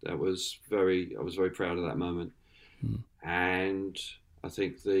rider. I was very proud of that moment. And I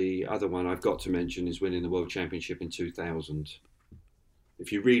think the other one I've got to mention is winning the World Championship in 2000.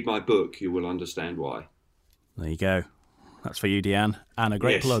 If you read my book, you will understand why. There you go. That's for you, Deanne, and a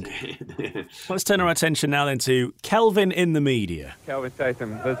great plug. Let's turn our attention now then to Kelvin in the media. Kelvin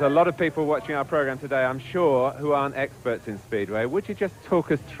Tatum, there's a lot of people watching our programme today, I'm sure, who aren't experts in speedway. Would you just talk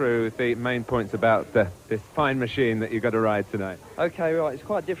us through the main points about this fine machine that you've got to ride tonight? OK, right, it's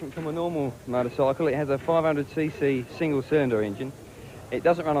quite different from a normal motorcycle. It has a 500cc single-cylinder engine. It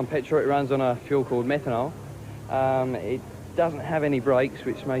doesn't run on petrol, it runs on a fuel called methanol. It doesn't have any brakes,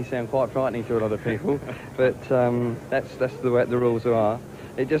 which may sound quite frightening to a lot of people, but that's the way the rules are.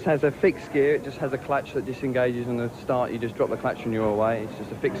 It just has a fixed gear, it just has a clutch that disengages, and the start you just drop the clutch and you're away. It's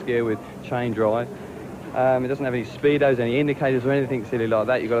just a fixed gear with chain drive. It doesn't have any speedos, any indicators or anything silly like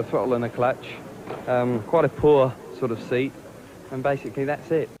that. You've got a throttle and a clutch. Quite a poor sort of seat, and basically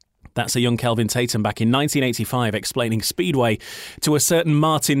that's it. That's a young Kelvin Tatum back in 1985 explaining speedway to a certain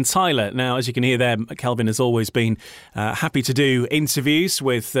Martin Tyler. Now, as you can hear there, Kelvin has always been happy to do interviews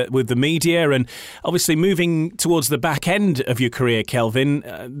with the media, and obviously moving towards the back end of your career, Kelvin,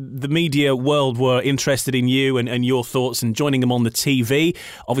 the media world were interested in you and your thoughts and joining them on the TV.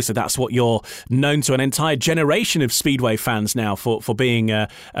 Obviously, that's what you're known to an entire generation of speedway fans now for being a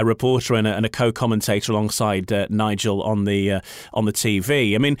reporter and a co-commentator alongside Nigel on the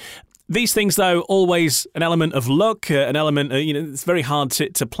TV. I mean, these things, though, always an element of luck, an element, it's very hard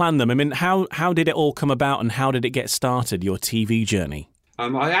to plan them. I mean, how did it all come about and how did it get started, your TV journey?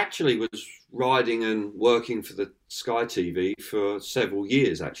 I actually was riding and working for the Sky TV for several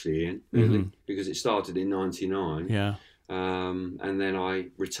years, actually, Ian, really, because it started in 99. Yeah. And then I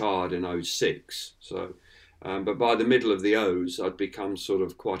retired in 06. So, but by the middle of the O's, I'd become sort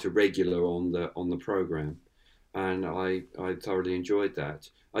of quite a regular on the programme. And I thoroughly enjoyed that.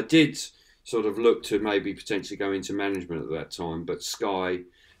 I did sort of look to maybe potentially go into management at that time, but Sky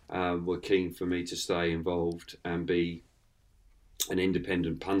were keen for me to stay involved and be an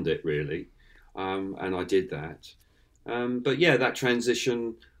independent pundit, really, and I did that. But yeah, that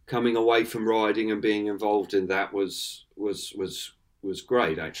transition, coming away from riding and being involved in that was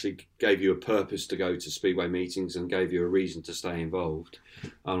great. Actually, gave you a purpose to go to speedway meetings and gave you a reason to stay involved.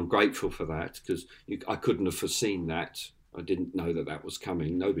 I'm grateful for that because I couldn't have foreseen that. I didn't know that was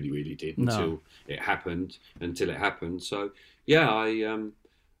coming. Nobody really did until it happened.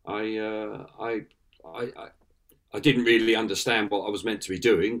 I didn't really understand what I was meant to be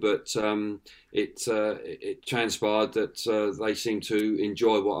doing, but it transpired that they seemed to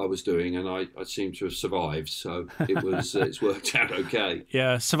enjoy what I was doing, and I seemed to have survived. So it's worked out okay.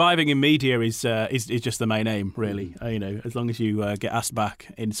 Yeah, surviving in media is just the main aim, really. As long as you get asked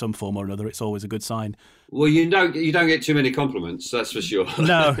back in some form or another, it's always a good sign. Well, you don't get too many compliments, that's for sure.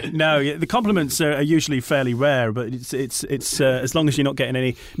 No, the compliments are usually fairly rare, but it's as long as you're not getting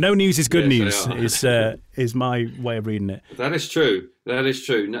any. No news is good news. Is my way of reading it. That is true.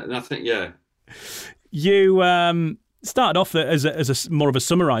 Nothing. Yeah. You started off as a more of a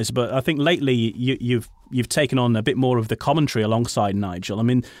summariser, but I think lately you've taken on a bit more of the commentary alongside Nigel. I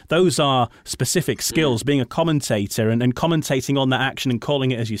mean, those are specific skills. Being a commentator and commentating on that action and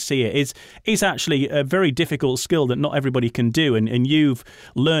calling it as you see it is actually a very difficult skill that not everybody can do, and you've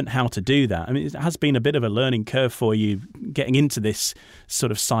learnt how to do that. I mean, it has been a bit of a learning curve for you getting into this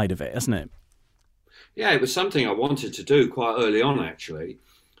sort of side of it, hasn't it? Yeah, it was something I wanted to do quite early on, actually.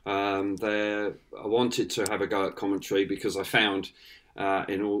 I wanted to have a go at commentary because I found,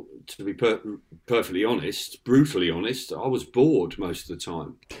 to be perfectly honest, brutally honest, I was bored most of the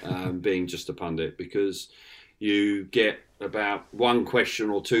time being just a pundit, because you get about one question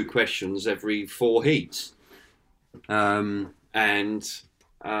or two questions every 4 heats. And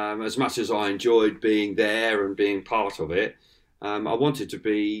as much as I enjoyed being there and being part of it, I wanted to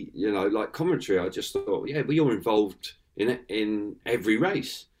be, like commentary. I just thought, yeah, but you're involved in every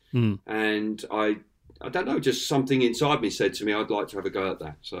race. And I don't know, just something inside me said to me, I'd like to have a go at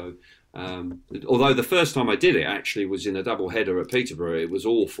that. So, although the first time I did it actually was in a double header at Peterborough, it was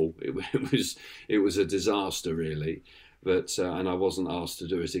awful. It was a disaster, really. But and I wasn't asked to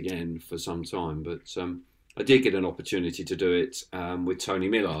do it again for some time. But I did get an opportunity to do it with Tony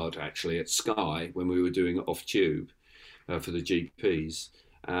Millard, actually, at Sky, when we were doing it off tube for the GPs.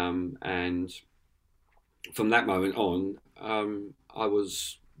 And from that moment on, I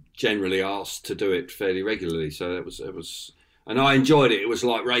was generally asked to do it fairly regularly. So it was, and I enjoyed it. It was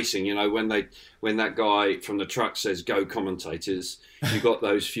like racing, when that guy from the truck says "Go commentators," you got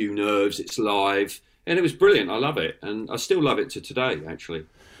those few nerves. It's live, and it was brilliant. I love it, and I still love it to today. Actually,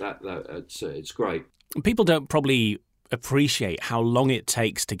 it's great. People don't probably appreciate how long it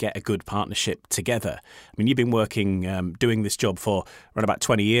takes to get a good partnership together. I mean, you've been working, doing this job for around about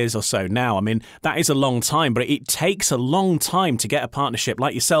 20 years or so now. I mean, that is a long time, but it takes a long time to get a partnership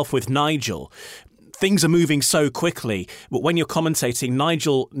like yourself with Nigel. Things are moving so quickly, but when you're commentating,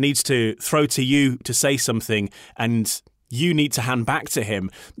 Nigel needs to throw to you to say something, and you need to hand back to him.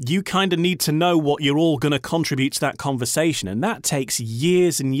 You kind of need to know what you're all going to contribute to that conversation, and that takes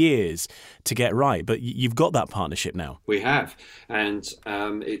years and years to get right. But you've got that partnership now. We have, and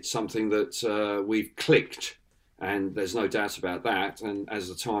it's something that we've clicked, and there's no doubt about that. And as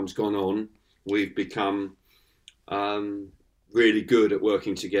the time's gone on, we've become really good at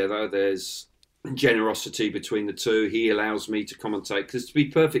working together. There's generosity between the two. He allows me to commentate, because to be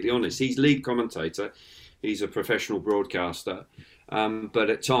perfectly honest, he's lead commentator. He's a professional broadcaster,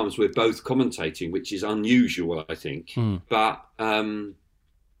 but at times we're both commentating, which is unusual, I think. But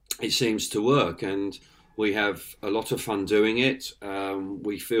it seems to work, and we have a lot of fun doing it.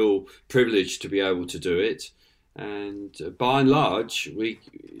 We feel privileged to be able to do it, and by and large,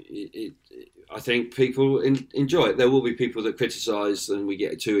 I think people enjoy it. There will be people that criticise and we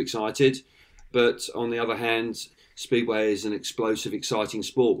get too excited, but on the other hand, Speedway is an explosive, exciting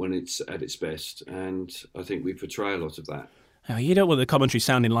sport when it's at its best, and I think we portray a lot of that. You don't want the commentary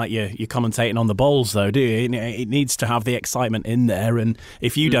sounding like you're commentating on the bowls, though, do you? It needs to have the excitement in there, and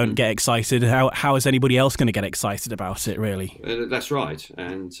if you don't get excited, how is anybody else going to get excited about it, really? That's right,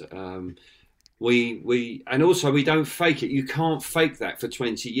 and and also we don't fake it. You can't fake that for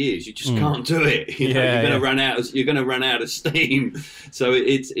 20 years. You just can't do it. You're going to run out of steam. So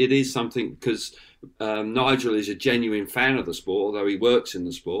it is something, because Nigel is a genuine fan of the sport, although he works in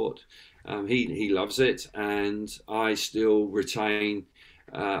the sport. He loves it, and I still retain,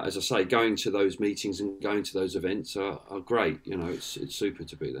 as I say, going to those meetings and going to those events are great. It's super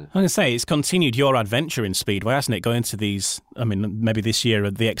to be there. I'm going to say, it's continued your adventure in Speedway, hasn't it? Going to these, I mean, maybe this year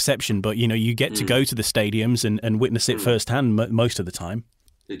are the exception, but you get to go to the stadiums and witness it firsthand most of the time.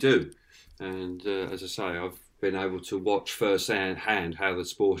 You do, and as I say, I've been able to watch firsthand how the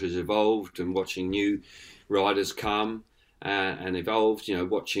sport has evolved, and watching new riders come and evolved.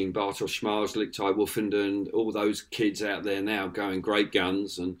 Watching Bartosz Marslik, Ty Wolfenden, all those kids out there now going great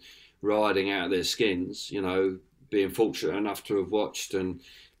guns and riding out of their skins. Being fortunate enough to have watched and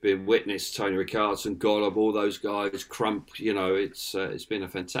been witnessed Tony Rickards and Golub, all those guys, Crump. It's been a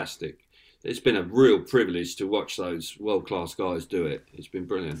fantastic it's been a real privilege to watch those world-class guys do it. It's been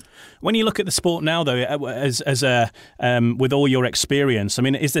brilliant. When you look at the sport now, though, as with all your experience, I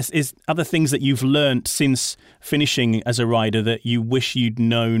mean, are there things that you've learnt since finishing as a rider that you wish you'd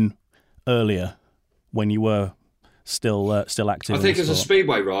known earlier when you were still active? I think as a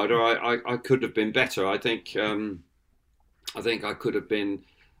speedway rider, I could have been better. I think I could have been.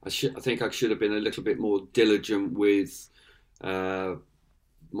 I think I should have been a little bit more diligent with my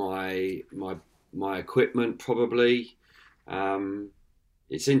equipment, probably.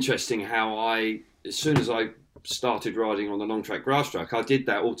 It's interesting how as soon as I started riding on the long track grass track, I did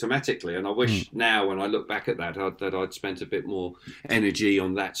that automatically, and I wish now when I look back at that I'd spent a bit more energy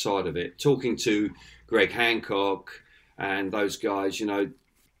on that side of it. Talking to Greg Hancock and those guys,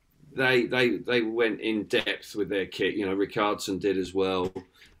 they went in depth with their kit. Ricardson did as well.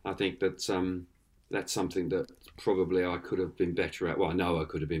 I think that that's something that probably I could have been better at. Well, I know I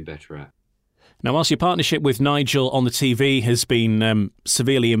could have been better at. Now, whilst your partnership with Nigel on the TV has been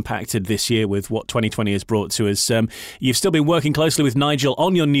severely impacted this year with what 2020 has brought to us, you've still been working closely with Nigel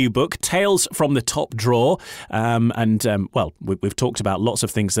on your new book, Tales from the Top Draw. We've talked about lots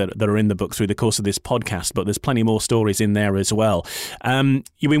of things that are in the book through the course of this podcast, but there's plenty more stories in there as well.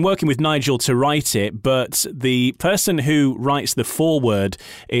 You've been working with Nigel to write it, but the person who writes the foreword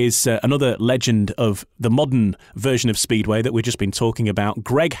is another legend of the modern version of Speedway that we've just been talking about.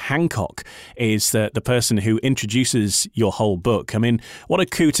 Greg Hancock is the person who introduces your whole book. I mean, what a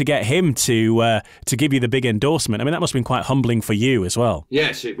coup to get him to give you the big endorsement. I mean, that must have been quite humbling for you as well.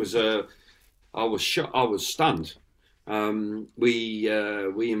 Yes, it was. I was shocked. I was stunned. We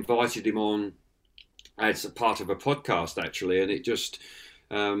invited him on as a part of a podcast, actually, and it just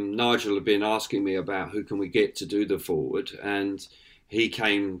Nigel had been asking me about who can we get to do the forward, and he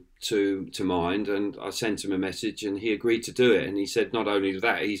came to mind, and I sent him a message, and he agreed to do it. And he said not only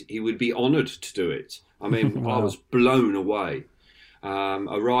that, he would be honoured to do it. I mean, wow. I was blown away.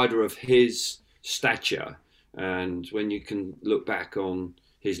 A rider of his stature, and when you can look back on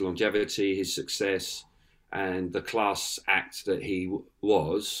his longevity, his success, and the class act that he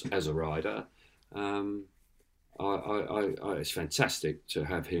was as a rider, it's fantastic to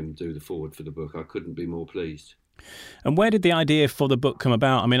have him do the forward for the book. I couldn't be more pleased. And where did the idea for the book come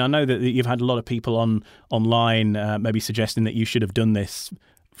about? I mean, I know that you've had a lot of people online maybe suggesting that you should have done this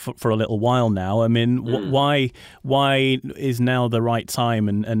for a little while now. I mean, why is now the right time,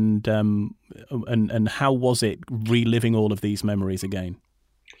 and how was it reliving all of these memories again?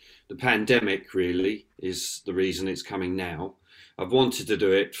 The pandemic really is the reason it's coming now. I've wanted to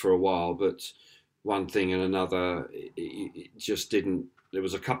do it for a while, but one thing and another, it just didn't. There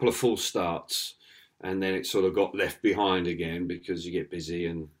was a couple of false starts, and then it sort of got left behind again because you get busy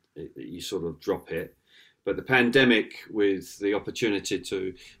and you sort of drop it. But the pandemic, with the opportunity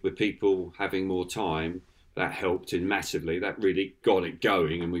with people having more time, that helped in massively. That really got it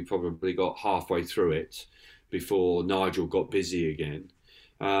going, and we probably got halfway through it before Nigel got busy again.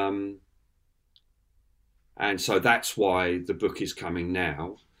 And so that's why the book is coming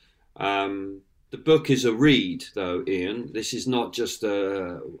now. The book is a read, though, Ian. This is not just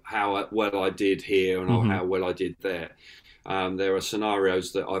how well I did here and how well I did there. There are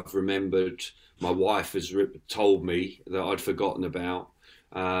scenarios that I've remembered. My wife has told me that I'd forgotten about.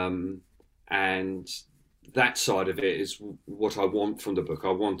 And that side of it is what I want from the book.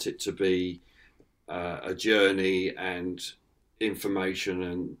 I want it to be a journey and information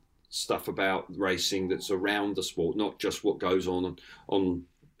and stuff about racing that's around the sport, not just what goes on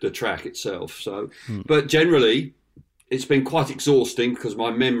the track itself. So, but generally, it's been quite exhausting because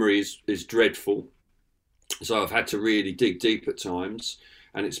my memory is dreadful. So I've had to really dig deep at times,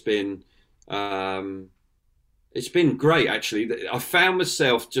 and it's been great actually. I found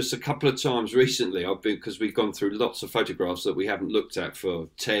myself just a couple of times recently. Because we've gone through lots of photographs that we haven't looked at for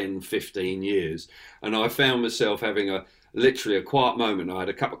 10, 15 years, and I found myself having literally a quiet moment. I had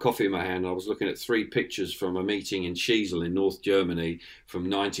a cup of coffee in my hand. I was looking at 3 pictures from a meeting in Schiesel in North Germany from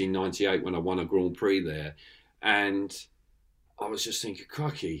 1998 when I won a Grand Prix there. And I was just thinking,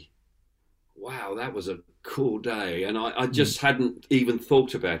 crikey, wow, that was a cool day. And I just hadn't even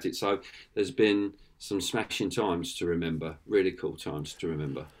thought about it. So there's been some smashing times to remember, really cool times to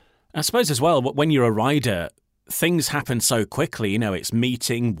remember. I suppose as well, when you're a rider, things happen so quickly. It's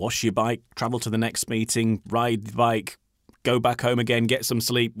meeting, wash your bike, travel to the next meeting, ride the bike, go back home again, get some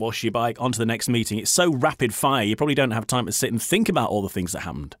sleep, wash your bike, on to the next meeting. It's so rapid fire, you probably don't have time to sit and think about all the things that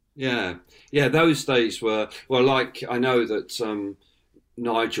happened. Yeah, those days were, well, like I know that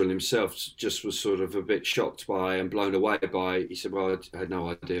Nigel himself just was sort of a bit shocked by and blown away by. He said, "Well, I had no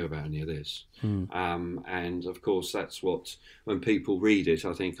idea about any of this." And of course, that's what, when people read it,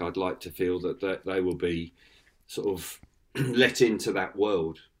 I think I'd like to feel that they will be sort of let into that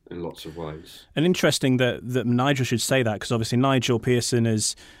world in lots of ways. And interesting that Nigel should say that, because obviously Nigel Pearson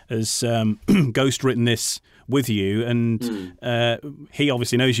has ghost written this with you, and he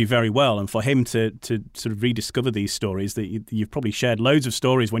obviously knows you very well, and for him to sort of rediscover these stories, that you've probably shared loads of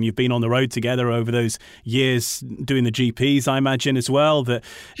stories when you've been on the road together over those years doing the GPs, I imagine, as well, that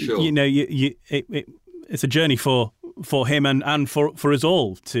Sure. it's a journey for him and for us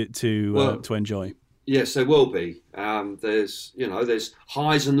all to enjoy. Yes, there will be. There's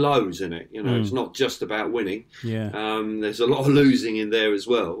highs and lows in it. It's not just about winning. Yeah. There's a lot of losing in there as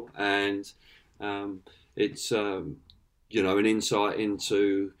well, and it's an insight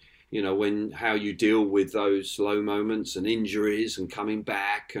into how you deal with those low moments and injuries and coming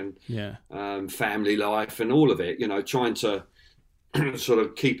back and family life and all of it. Trying to sort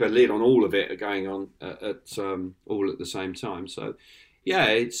of keep a lid on all of it going on all at the same time. So. Yeah,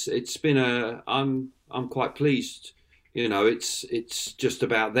 it's been I'm quite pleased. It's just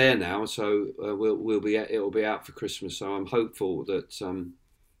about there now. So it'll be out for Christmas. So I'm hopeful that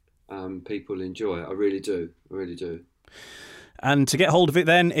people enjoy it. I really do. And to get hold of it,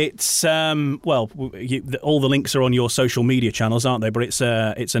 then it's all the links are on your social media channels, aren't they? But it's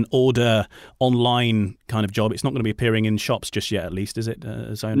an order online kind of job. It's not going to be appearing in shops just yet, at least, is it?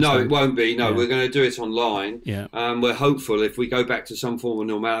 As I understand? No, it won't be. No, we're going to do it online. Yeah. We're hopeful if we go back to some form of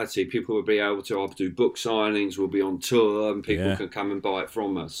normality, people will be able to do book signings. We'll be on tour, and people can come and buy it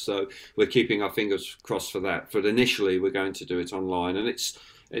from us. So we're keeping our fingers crossed for that. But initially, we're going to do it online, and it's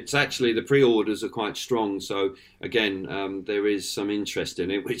actually, the pre-orders are quite strong. So again, there is some interest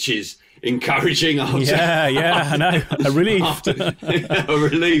in it, which is encouraging. I know. A relief. A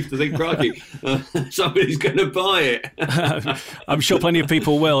relief to think, crikey, somebody's going to buy it. I'm sure plenty of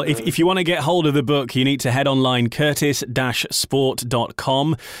people will. If you want to get hold of the book, you need to head online.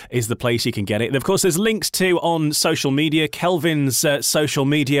 Curtis-sport.com is the place you can get it. And of course, there's links to on social media, Kelvin's social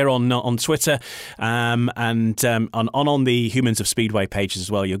media on Twitter, and on the Humans of Speedway pages as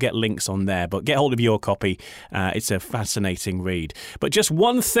well. You'll get links on there, but get hold of your copy. It's a fascinating read. But just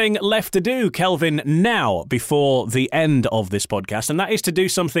one thing left to do, Kelvin, now before the end of this podcast, and that is to do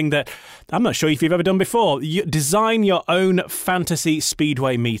something that I'm not sure if you've ever done before. You design your own fantasy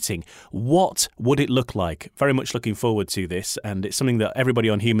speedway meeting. What would it look like? Very much looking forward to this, and it's something that everybody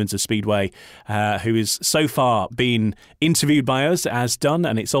on Humans of Speedway who has so far been interviewed by us has done,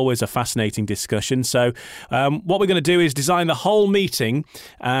 and it's always a fascinating discussion. So what we're going to do is design the whole meeting,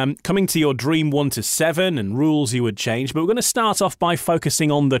 coming to your dream 1 to 7 and rules you would change, but we're going to start off by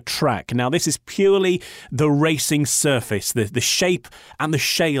focusing on the track. Now, this is purely the racing surface, the shape and the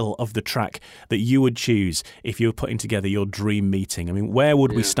shale of the track that you would choose if you were putting together your dream meeting. I mean, where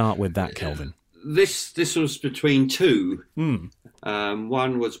would we start with that, Kelvin? This was between two.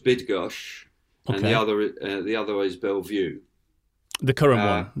 One was Bydgoszcz, and the other is Bellevue. The current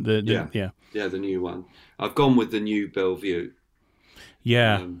one. The new one. I've gone with the new Bellevue.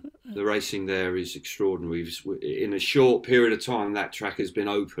 Yeah. The racing there is extraordinary. In a short period of time, that track has been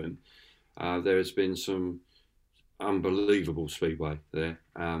open. There has been some unbelievable speedway there.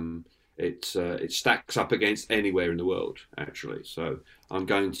 It stacks up against anywhere in the world, actually. So I'm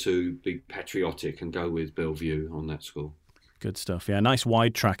going to be patriotic and go with Bellevue on that score. Good stuff. Yeah, nice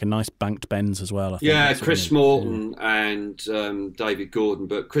wide track and nice banked bends as well. I think Chris Morton and David Gordon,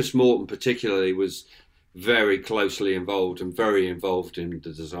 but Chris Morton particularly was very closely involved and very involved in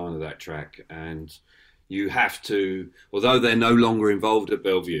the design of that track. And you have to, although they're no longer involved at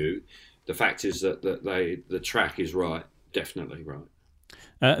Bellevue, the fact is that the track is right, definitely right.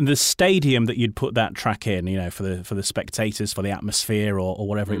 And the stadium that you'd put that track in, for the spectators, for the atmosphere, or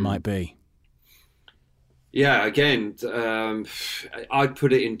whatever it might be. Yeah, again, I'd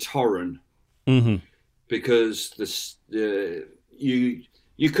put it in Torren, because you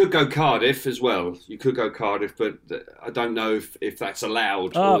could go Cardiff as well. You could go Cardiff, but I don't know if that's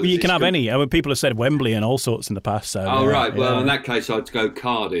allowed. Oh, you can have any. People have said Wembley and all sorts in the past. So, right. Well, in that case, I'd go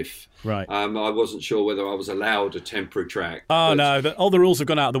Cardiff. Right. I wasn't sure whether I was allowed a temporary track. No. All the rules have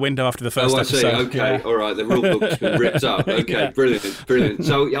gone out the window after the first episode. I see. Okay. All right. The rule book's been ripped up. Okay. Brilliant.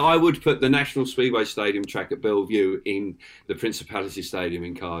 So I would put the National Speedway Stadium track at Bellevue in the Principality Stadium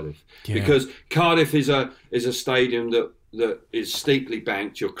in Cardiff, because Cardiff is a stadium that is steeply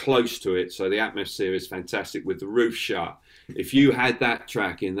banked. You're close to it, so the atmosphere is fantastic with the roof shut. If you had that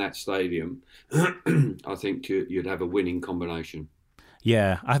track in that stadium, I think you'd have a winning combination.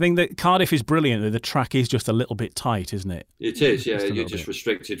 Yeah, I think that Cardiff is brilliant. The track is just a little bit tight, isn't it? It is, yeah. You're just bit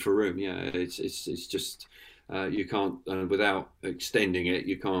restricted for room. Yeah, it's just you can't without extending it.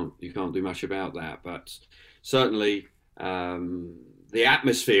 You can't do much about that. But certainly the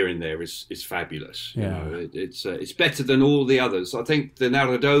atmosphere in there is fabulous. Yeah. You know, it's better than all the others. I think the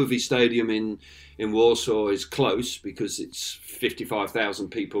Narodowy Stadium in Warsaw is close because it's 55,000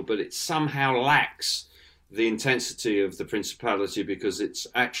 people, but it somehow lacks the intensity of the Principality because it's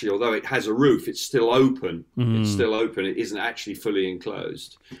actually, although it has a roof, it's still open. It's still open. It isn't actually fully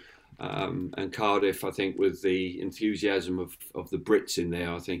enclosed. And Cardiff, I think, with the enthusiasm of the Brits in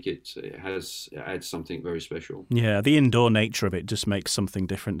there, I think it adds something very special. Yeah, the indoor nature of it just makes something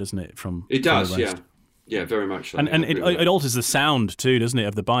different, doesn't it? It does, yeah. Yeah, very much so. And it alters the sound too, doesn't it,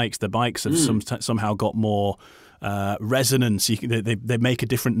 of the bikes? The bikes have somehow got more resonance. They make a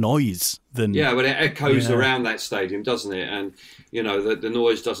different noise than... Yeah, but it echoes around that stadium, doesn't it? And, you know, the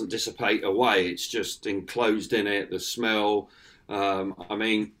noise doesn't dissipate away. It's just enclosed in it, the smell. I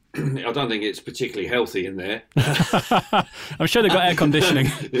mean, I don't think it's particularly healthy in there. I'm sure they've got air conditioning.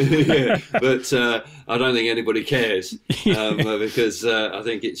 Yeah, but I don't think anybody cares because I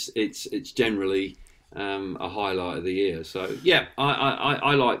think it's generally a highlight of the year. So, yeah,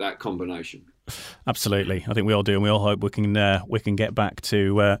 I like that combination. Absolutely, I think we all do, and we all hope we can get back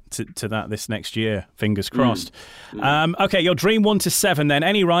to that this next year. Fingers crossed. Okay, your dream 1 to 7 then.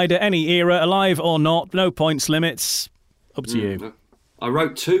 Any rider, any era, alive or not, no points limits. Up to you. I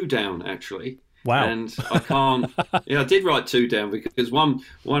wrote 2 down actually. Wow. And I can't. I did write 2 down because one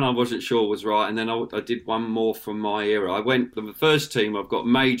I wasn't sure was right, and then I did one more from my era. I went for the first team. I've got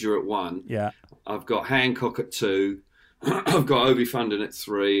Major at 1. Yeah. I've got Hancock at 2. I've got Ovi Fundin at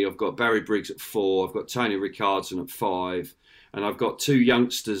 3. I've got Barry Briggs at 4. I've got Tony Ricardson at 5. And I've got 2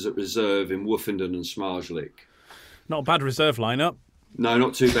 youngsters at reserve in Woofenden and Smarslik. Not a bad reserve lineup. No,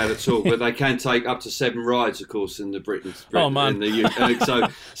 not too bad at all. But they can take up to 7 rides, of course, in the Britain. Oh man! In the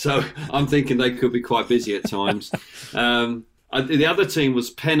UK. So I'm thinking they could be quite busy at times. The other team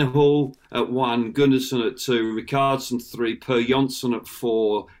was Penhall at 1, Gunnarsson at 2, Ricardson 3, Per Jonsson at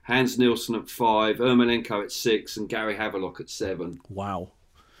 4, Hans Nielsen at 5, Ermolenko at 6, and Gary Havelock at 7. Wow!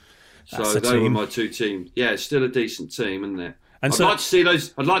 So they were my 2 teams. Yeah, it's still a decent team, isn't it? And I'd like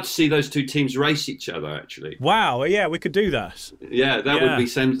to see those 2 teams race each other. Actually. Wow! Yeah, we could do that. Yeah, that would be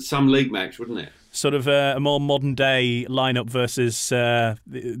some league match, wouldn't it? Sort of a more modern day lineup versus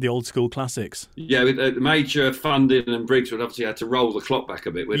the old school classics. Yeah, with Major, Fundin and Briggs would obviously have to roll the clock back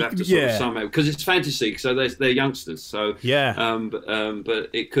a bit. We'd have to sort of somehow, because it's fantasy, so they're youngsters. So yeah, but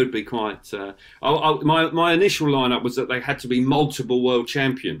it could be quite. My initial lineup was that they had to be multiple world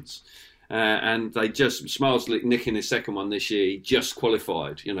champions. And they just, Smarslik nicking his second one this year, he just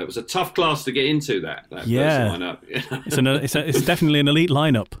qualified. You know, it was a tough class to get into that first lineup. It's definitely an elite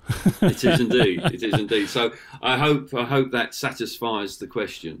lineup. It is indeed. It is indeed. So I hope that satisfies the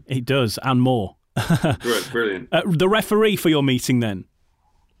question. It does, and more. Brilliant. The referee for your meeting then?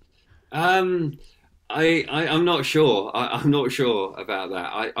 I'm not sure. I'm not sure about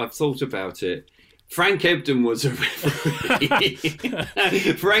that. I've thought about it. Frank Ebden was a referee.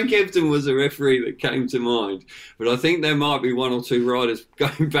 Frank Ebden was a referee that came to mind. But I think there might be 1 or 2 riders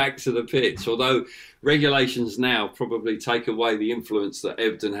going back to the pits, although regulations now probably take away the influence that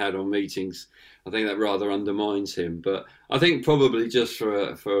Ebden had on meetings. I think that rather undermines him. But I think probably just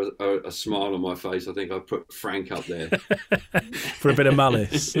for a smile on my face, I think I'd put Frank up there. For a bit of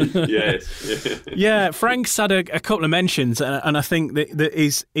malice. Yes. Yeah, Frank's had a couple of mentions, and I think that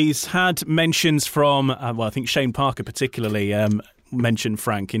he's had mentions from, I think Shane Parker particularly mentioned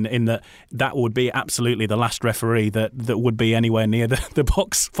Frank in that would be absolutely the last referee that would be anywhere near the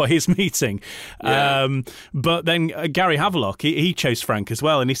box for his meeting. Yeah. But then Gary Havelock, he chose Frank as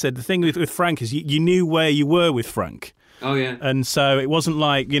well, and he said the thing with Frank is you knew where you were with Frank. Oh yeah. And so it wasn't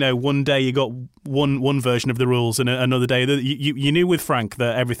like, one day you got one version of the rules and another day you knew with Frank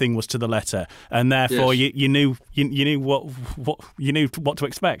that everything was to the letter, and therefore you knew what to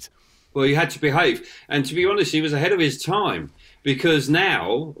expect. Well, you had to behave, and to be honest, he was ahead of his time. Because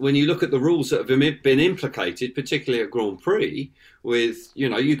now, when you look at the rules that have been implicated, particularly at Grand Prix, with,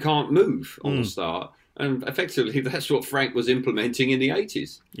 you can't move on the start. And effectively, that's what Frank was implementing in the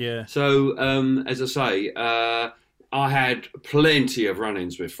 80s. Yeah. So, as I say, I had plenty of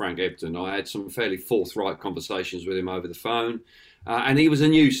run-ins with Frank Ebden. I had some fairly forthright conversations with him over the phone. And he was a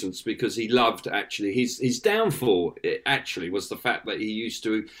nuisance because he loved, actually, his downfall, actually, was the fact that he used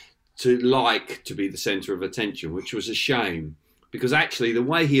to like to be the centre of attention, which was a shame. Because actually the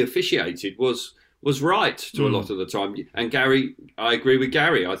way he officiated was right to a lot of the time. And Gary, I agree with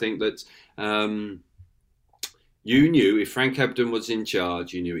Gary. I think that You knew if Frank Hebden was in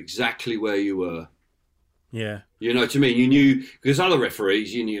charge, you knew exactly where you were. Yeah. You know what I mean? You knew, because other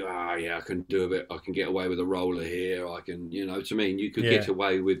referees, you knew, I can do a bit, I can get away with a roller here, I can, you know what I mean? You could get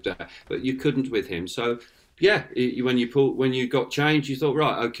away with that, but you couldn't with him. So, yeah, when you got changed, you thought,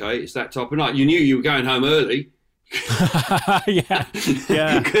 right, okay, it's that type of night. You knew you were going home early. yeah.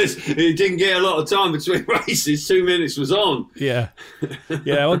 Because it didn't get a lot of time between races. 2 minutes was on. Yeah.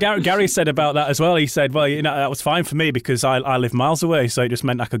 Well, Gary said about that as well. He said, well, you know, that was fine for me because I live miles away, so it just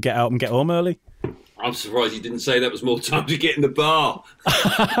meant I could get out and get home early. I'm surprised you didn't say that was more time to get in the bar.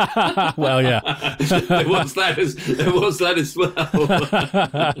 Well, yeah. there was that as well.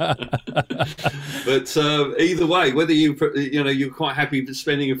 But either way, whether you're quite happy for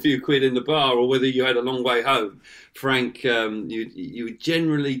spending a few quid in the bar or whether you had a long way home, Frank, you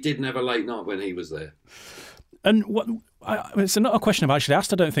generally didn't have a late night when he was there. And it's not a question I've actually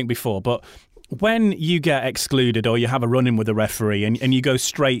asked, I don't think, before, but when you get excluded or you have a run-in with a referee and you go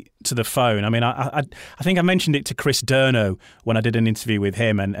straight to the phone, I mean, I think I mentioned it to Chris Durno when I did an interview with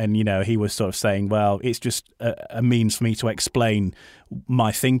him, and you know, he was sort of saying, well, it's just a means for me to explain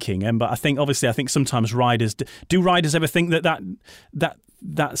my thinking. But I think sometimes riders ever think that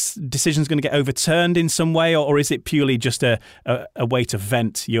decision's going to get overturned in some way, or is it purely just a way to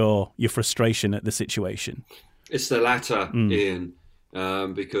vent your frustration at the situation? It's the latter, Ian,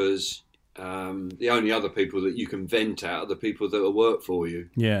 because the only other people that you can vent at are the people that will work for you.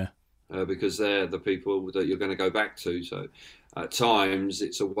 Yeah. Because they're the people that you're going to go back to. So at times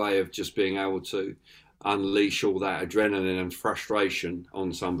it's a way of just being able to unleash all that adrenaline and frustration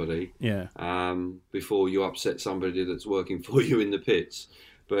on somebody before you upset somebody that's working for you in the pits.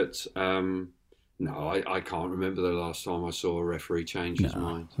 But no, I can't remember the last time I saw a referee change his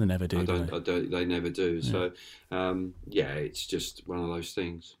mind. They never do. They never do. Yeah. So it's just one of those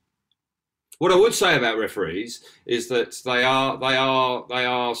things. What I would say about referees is that they are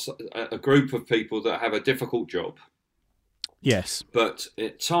a group of people that have a difficult job. Yes. But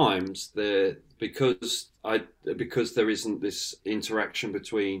at times because there isn't this interaction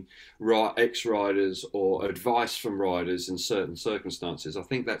between ex-riders or advice from riders in certain circumstances, I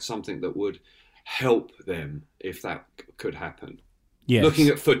think that's something that would help them if that could happen. Yes. Looking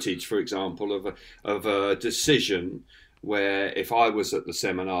at footage, for example, of a decision where if I was at the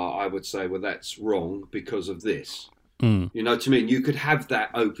seminar, I would say, well, that's wrong because of this. You know what I mean? You could have that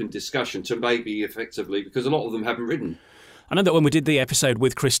open discussion to maybe effectively, because a lot of them haven't ridden. I know that when we did the episode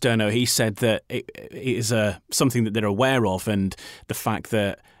with Chris Durno, he said that it is something that they're aware of, and the fact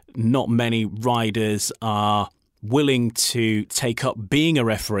that not many riders are willing to take up being a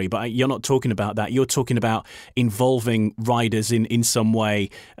referee, but you're not talking about that. You're talking about involving riders in some way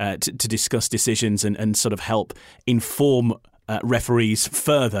to discuss decisions and sort of help inform referees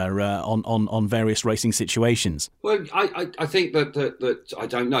further on various racing situations. Well, I think that I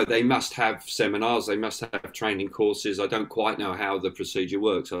don't know. They must have seminars. They must have training courses. I don't quite know how the procedure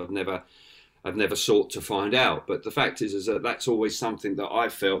works. I've never sought to find out. But the fact is that that's always something that I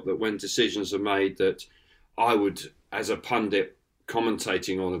felt that when decisions are made that I would, as a pundit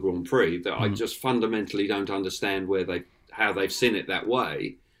commentating on a Grand Prix, that I just fundamentally don't understand how they've seen it that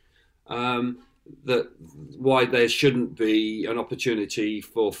way. That why there shouldn't be an opportunity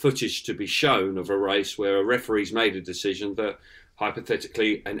for footage to be shown of a race where a referee's made a decision that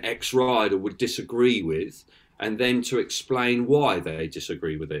hypothetically an ex-rider would disagree with, and then to explain why they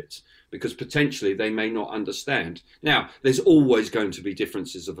disagree with it, because potentially they may not understand. Now, there's always going to be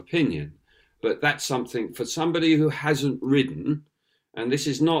differences of opinion, but that's something for somebody who hasn't ridden, and this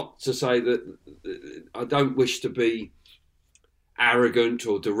is not to say that I don't wish to be arrogant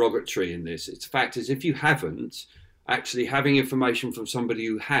or derogatory in this. It's fact is, if you haven't, actually having information from somebody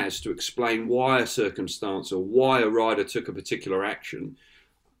who has to explain why a circumstance or why a rider took a particular action,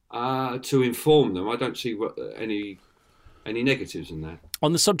 to inform them, I don't see any negatives in that.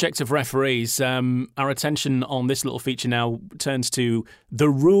 On the subject of referees, our attention on this little feature now turns to the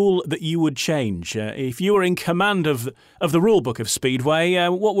rule that you would change. If you were in command of the rule book of Speedway,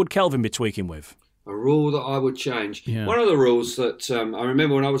 what would Kelvin be tweaking with? A rule that I would change. Yeah. One of the rules that I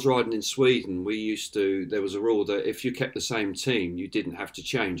remember when I was riding in Sweden, there was a rule that if you kept the same team, you didn't have to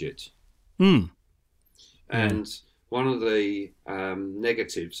change it. And one of the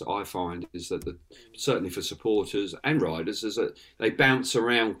negatives I find is that certainly for supporters and riders is that they bounce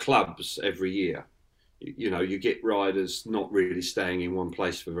around clubs every year. You get riders not really staying in one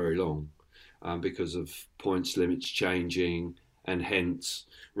place for very long because of points limits changing, and hence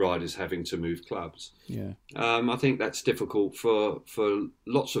riders having to move clubs. Yeah, I think that's difficult for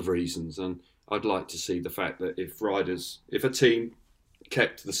lots of reasons, and I'd like to see the fact that if a team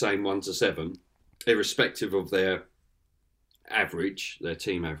kept the same 1 to 7, irrespective of their average, their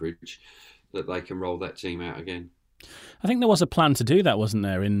team average, that they can roll that team out again. I think there was a plan to do that, wasn't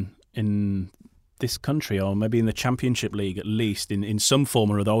there, in this country, or maybe in the Championship League at least, in some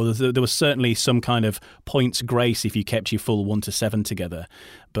form or other. There was certainly some kind of points grace if you kept your full 1 to 7 together.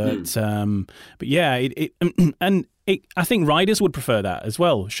 But yeah, I think riders would prefer that as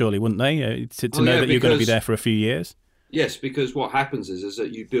well, surely, wouldn't they? To know that you're going to be there for a few years. Yes, because what happens is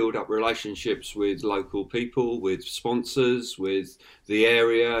that you build up relationships with local people, with sponsors, with the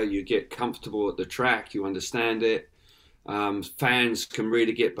area. You get comfortable at the track. You understand it. Fans can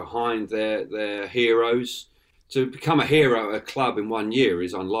really get behind their heroes. To become a hero at a club in 1 year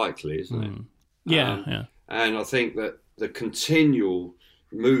is unlikely, isn't it? Yeah. And I think that the continual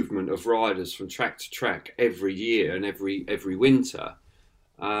movement of riders from track to track every year and every winter,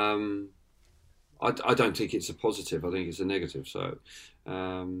 I don't think it's a positive. I think it's a negative. So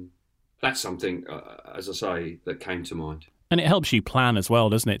that's something, as I say, that came to mind. And it helps you plan as well,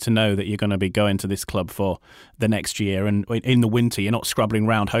 doesn't it, to know that you're going to be going to this club for the next year, and in the winter you're not scrabbling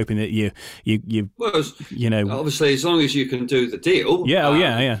around hoping that you know. Obviously, as long as you can do the deal.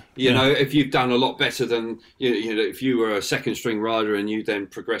 Yeah. You know, if you've done a lot better than you know, if you were a second string rider and you then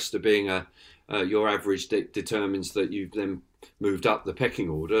progress to being your average determines that you've then moved up the pecking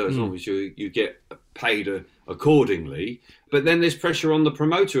order, as long as you get paid accordingly. But then there's pressure on the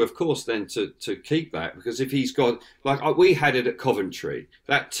promoter, of course, then to keep that, because if he's got, like we had it at Coventry,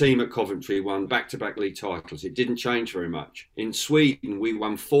 that team at Coventry won back-to-back league titles. It didn't change very much. In Sweden, we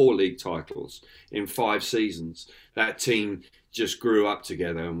won 4 league titles in 5 seasons. That team just grew up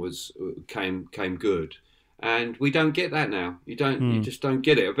together and came good. And we don't get that now. You just don't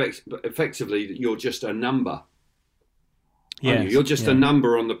get it. Effectively, you're just a number. Yes, you're just a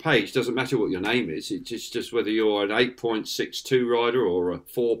number on the page. Doesn't matter what your name is. It's just whether you're an 8.62 rider or a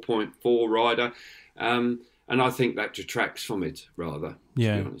 4.4 rider. And I think that detracts from it, rather, to be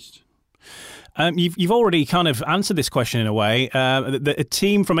honest. You've already kind of answered this question in a way. A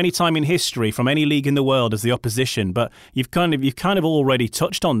team from any time in history, from any league in the world, as the opposition, but you've kind of already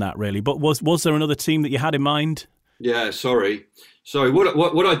touched on that, really. But was there another team that you had in mind? Yeah, sorry.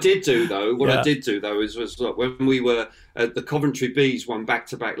 What I did do though, was look, when we were at the Coventry Bees won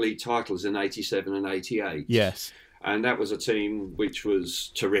back-to-back league titles in 87 and 88. Yes. And that was a team which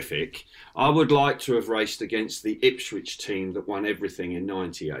was terrific. I would like to have raced against the Ipswich team that won everything in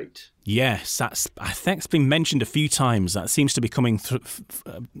 98. Yes, I think it's been mentioned a few times. That seems to be coming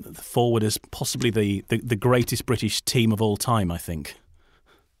forward as possibly the greatest British team of all time, I think.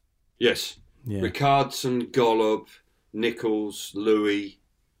 Yes. Yeah. Ricardson, Golub, Nichols, Louis.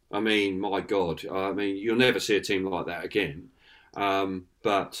 I mean, my God. I mean, you'll never see a team like that again.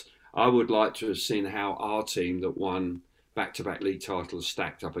 But I would like to have seen how our team that won back-to-back league titles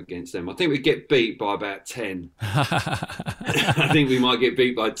stacked up against them. I think we'd get beat by about 10. I think we might get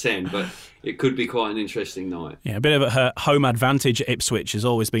beat by 10, but it could be quite an interesting night. Yeah, a bit of a home advantage at Ipswich has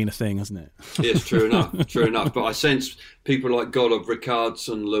always been a thing, hasn't it? Yes, true enough. But I sense people like Golub,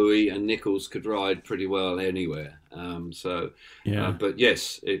 Ricardson, Louis and Nichols could ride pretty well anywhere. But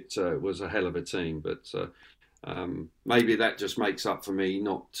yes, it was a hell of a team. But maybe that just makes up for me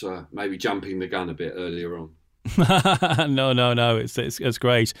not maybe jumping the gun a bit earlier on. No, it's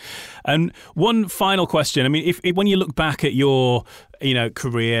great. And one final question. I mean, if when you look back at your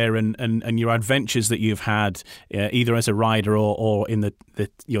career and your adventures that you've had, either as a rider or in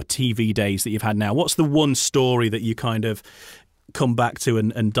your TV days that you've had now, what's the one story that you kind of come back to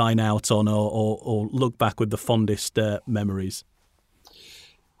and dine out on, or look back with the fondest memories?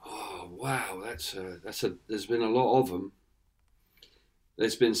 Oh wow, there's been a lot of them.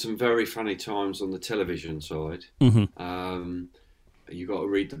 There's been some very funny times on the television side. Mm-hmm. You got to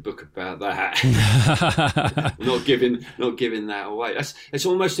read the book about that. not giving that away. It's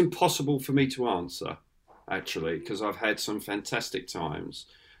almost impossible for me to answer, actually, because I've had some fantastic times.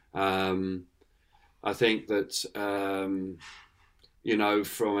 I think that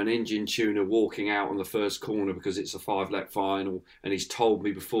from an engine tuner walking out on the first corner because it's a 5-lap final, and he's told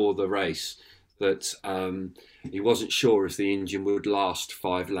me before the race that he wasn't sure if the engine would last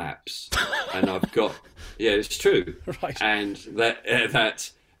 5 laps, and I've got it's true, right? And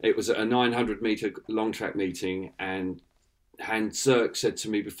that it was at a 900-meter long track meeting, and Hans Zerk said to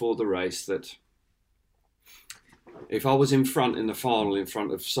me before the race that if I was in front in the final, in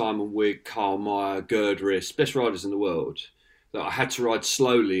front of Simon Wigg, Carl Meyer, Gerd Riss, best riders in the world, that I had to ride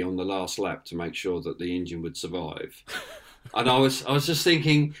slowly on the last lap to make sure that the engine would survive. And I was just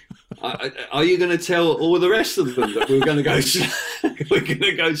thinking, are you going to tell all the rest of them that we're going to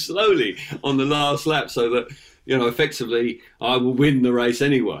go slowly on the last lap so that effectively I will win the race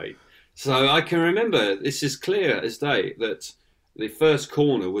anyway? So I can remember, this is clear as day, that the first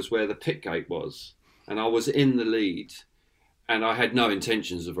corner was where the pit gate was, and I was in the lead, and I had no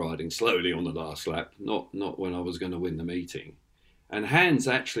intentions of riding slowly on the last lap, not when I was going to win the meeting. And Hans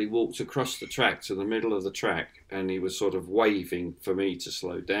actually walked across the track to the middle of the track, and he was sort of waving for me to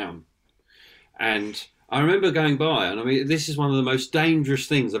slow down. And I remember going by, and I mean, this is one of the most dangerous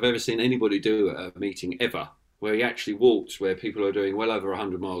things I've ever seen anybody do at a meeting ever, where he actually walked where people are doing well over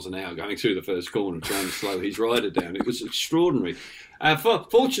 100 miles an hour going through the first corner trying to slow his rider down. It was extraordinary.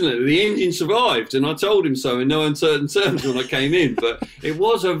 Fortunately, the engine survived, and I told him so in no uncertain terms when I came in, but it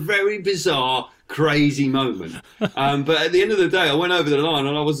was a very bizarre, crazy moment. But at the end of the day, I went over the line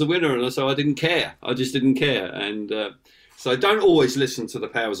and I was the winner, and so I didn't care. I just didn't care. And so don't always listen to the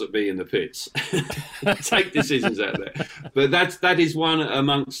powers that be in the pits. Take decisions out there. But that is one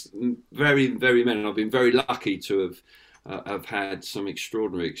amongst very, very many. I've been very lucky to have had some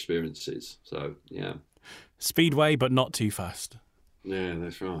extraordinary experiences. So, yeah. Speedway, but not too fast. Yeah,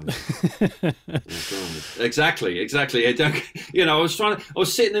 that's right. That's right. Exactly. I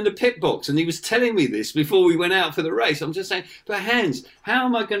was sitting in the pit box, and he was telling me this before we went out for the race. I'm just saying, but Hans, how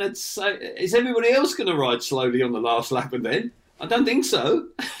am I going to say? Is everybody else going to ride slowly on the last lap? And then I don't think so.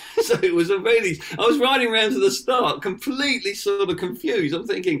 So it was I was riding around to the start, completely sort of confused. I'm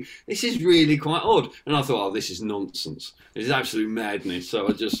thinking, this is really quite odd. And I thought, this is nonsense. This is absolute madness. So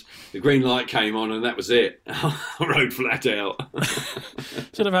the green light came on, and that was it. I rode flat out.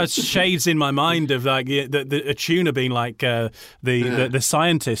 Sort of has shades in my mind of like a tuner being like the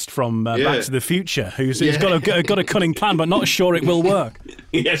scientist from Back to the Future, who's got a cunning plan, but not sure it will work.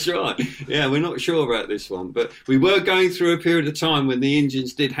 Yes, right. Yeah, we're not sure about this one, but we were going through a period of time when the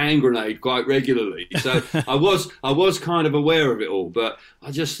engines did hand grenade quite regularly. So I was kind of aware of it all, but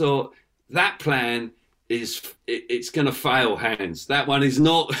I just thought that plan it's going to fail, Hans. That one is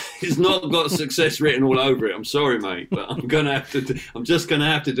not got success written all over it. I'm sorry, mate, but I'm just going to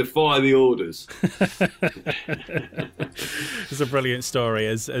have to defy the orders. It's a brilliant story,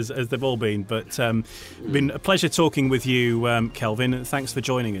 as they've all been. But been a pleasure talking with you, Kelvin. Thanks for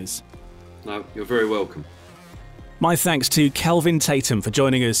joining us. No, you're very welcome. My thanks to Kelvin Tatum for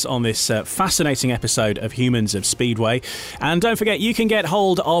joining us on this fascinating episode of Humans of Speedway. And don't forget, you can get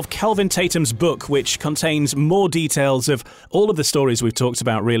hold of Kelvin Tatum's book, which contains more details of all of the stories we've talked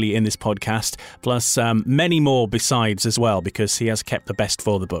about really in this podcast, plus many more besides as well, because he has kept the best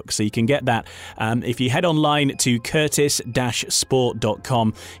for the book. So you can get that if you head online to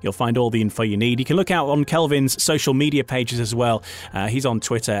curtis-sport.com. You'll find all the info you need. You can look out on Kelvin's social media pages as well. He's on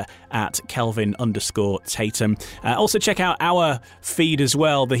Twitter at Kelvin_Tatum. Also check out our feed as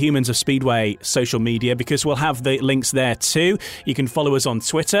well, the Humans of Speedway social media, because we'll have the links there too. You can follow us on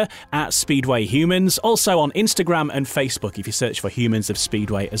Twitter at Speedway Humans, also on Instagram and Facebook if you search for Humans of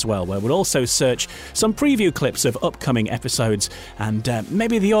Speedway as well, where we'll also search some preview clips of upcoming episodes and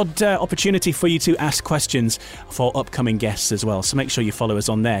maybe the odd opportunity for you to ask questions for upcoming guests as well. So make sure you follow us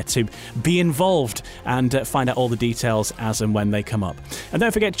on there to be involved and find out all the details as and when they come up. And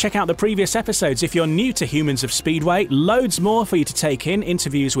don't forget to check out the previous episodes if you're new to Humans of Speedway. Loads more for you to take in.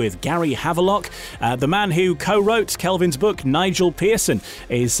 Interviews with Gary Havelock, the man who co-wrote Kelvin's book, Nigel Pearson,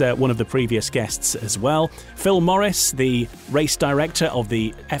 is one of the previous guests as well. Phil Morris, the race director of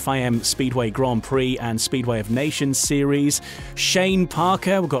the FIM Speedway Grand Prix and Speedway of Nations series. Shane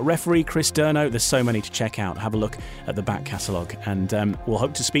Parker, we've got referee Chris Durno. There's so many to check out. Have a look at the back catalogue, and we'll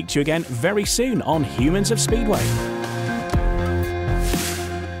hope to speak to you again very soon on Humans of Speedway.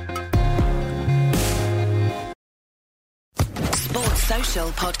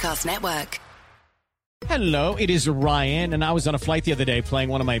 Social Podcast Network. Hello, it is Ryan, and I was on a flight the other day playing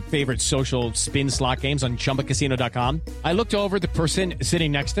one of my favorite social spin slot games on ChumbaCasino.com. I looked over at the person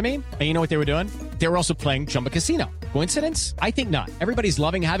sitting next to me, and you know what they were doing? They were also playing Chumba Casino. Coincidence? I think not. Everybody's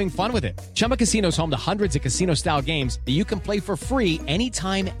loving having fun with it. Chumba Casino is home to hundreds of casino-style games that you can play for free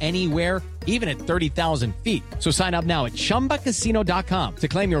anytime, anywhere, even at 30,000 feet. So sign up now at ChumbaCasino.com to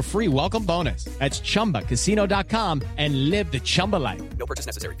claim your free welcome bonus. That's ChumbaCasino.com and live the Chumba life. No purchase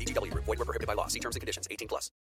necessary. VGW. Void where prohibited by law. See terms and conditions. 18+.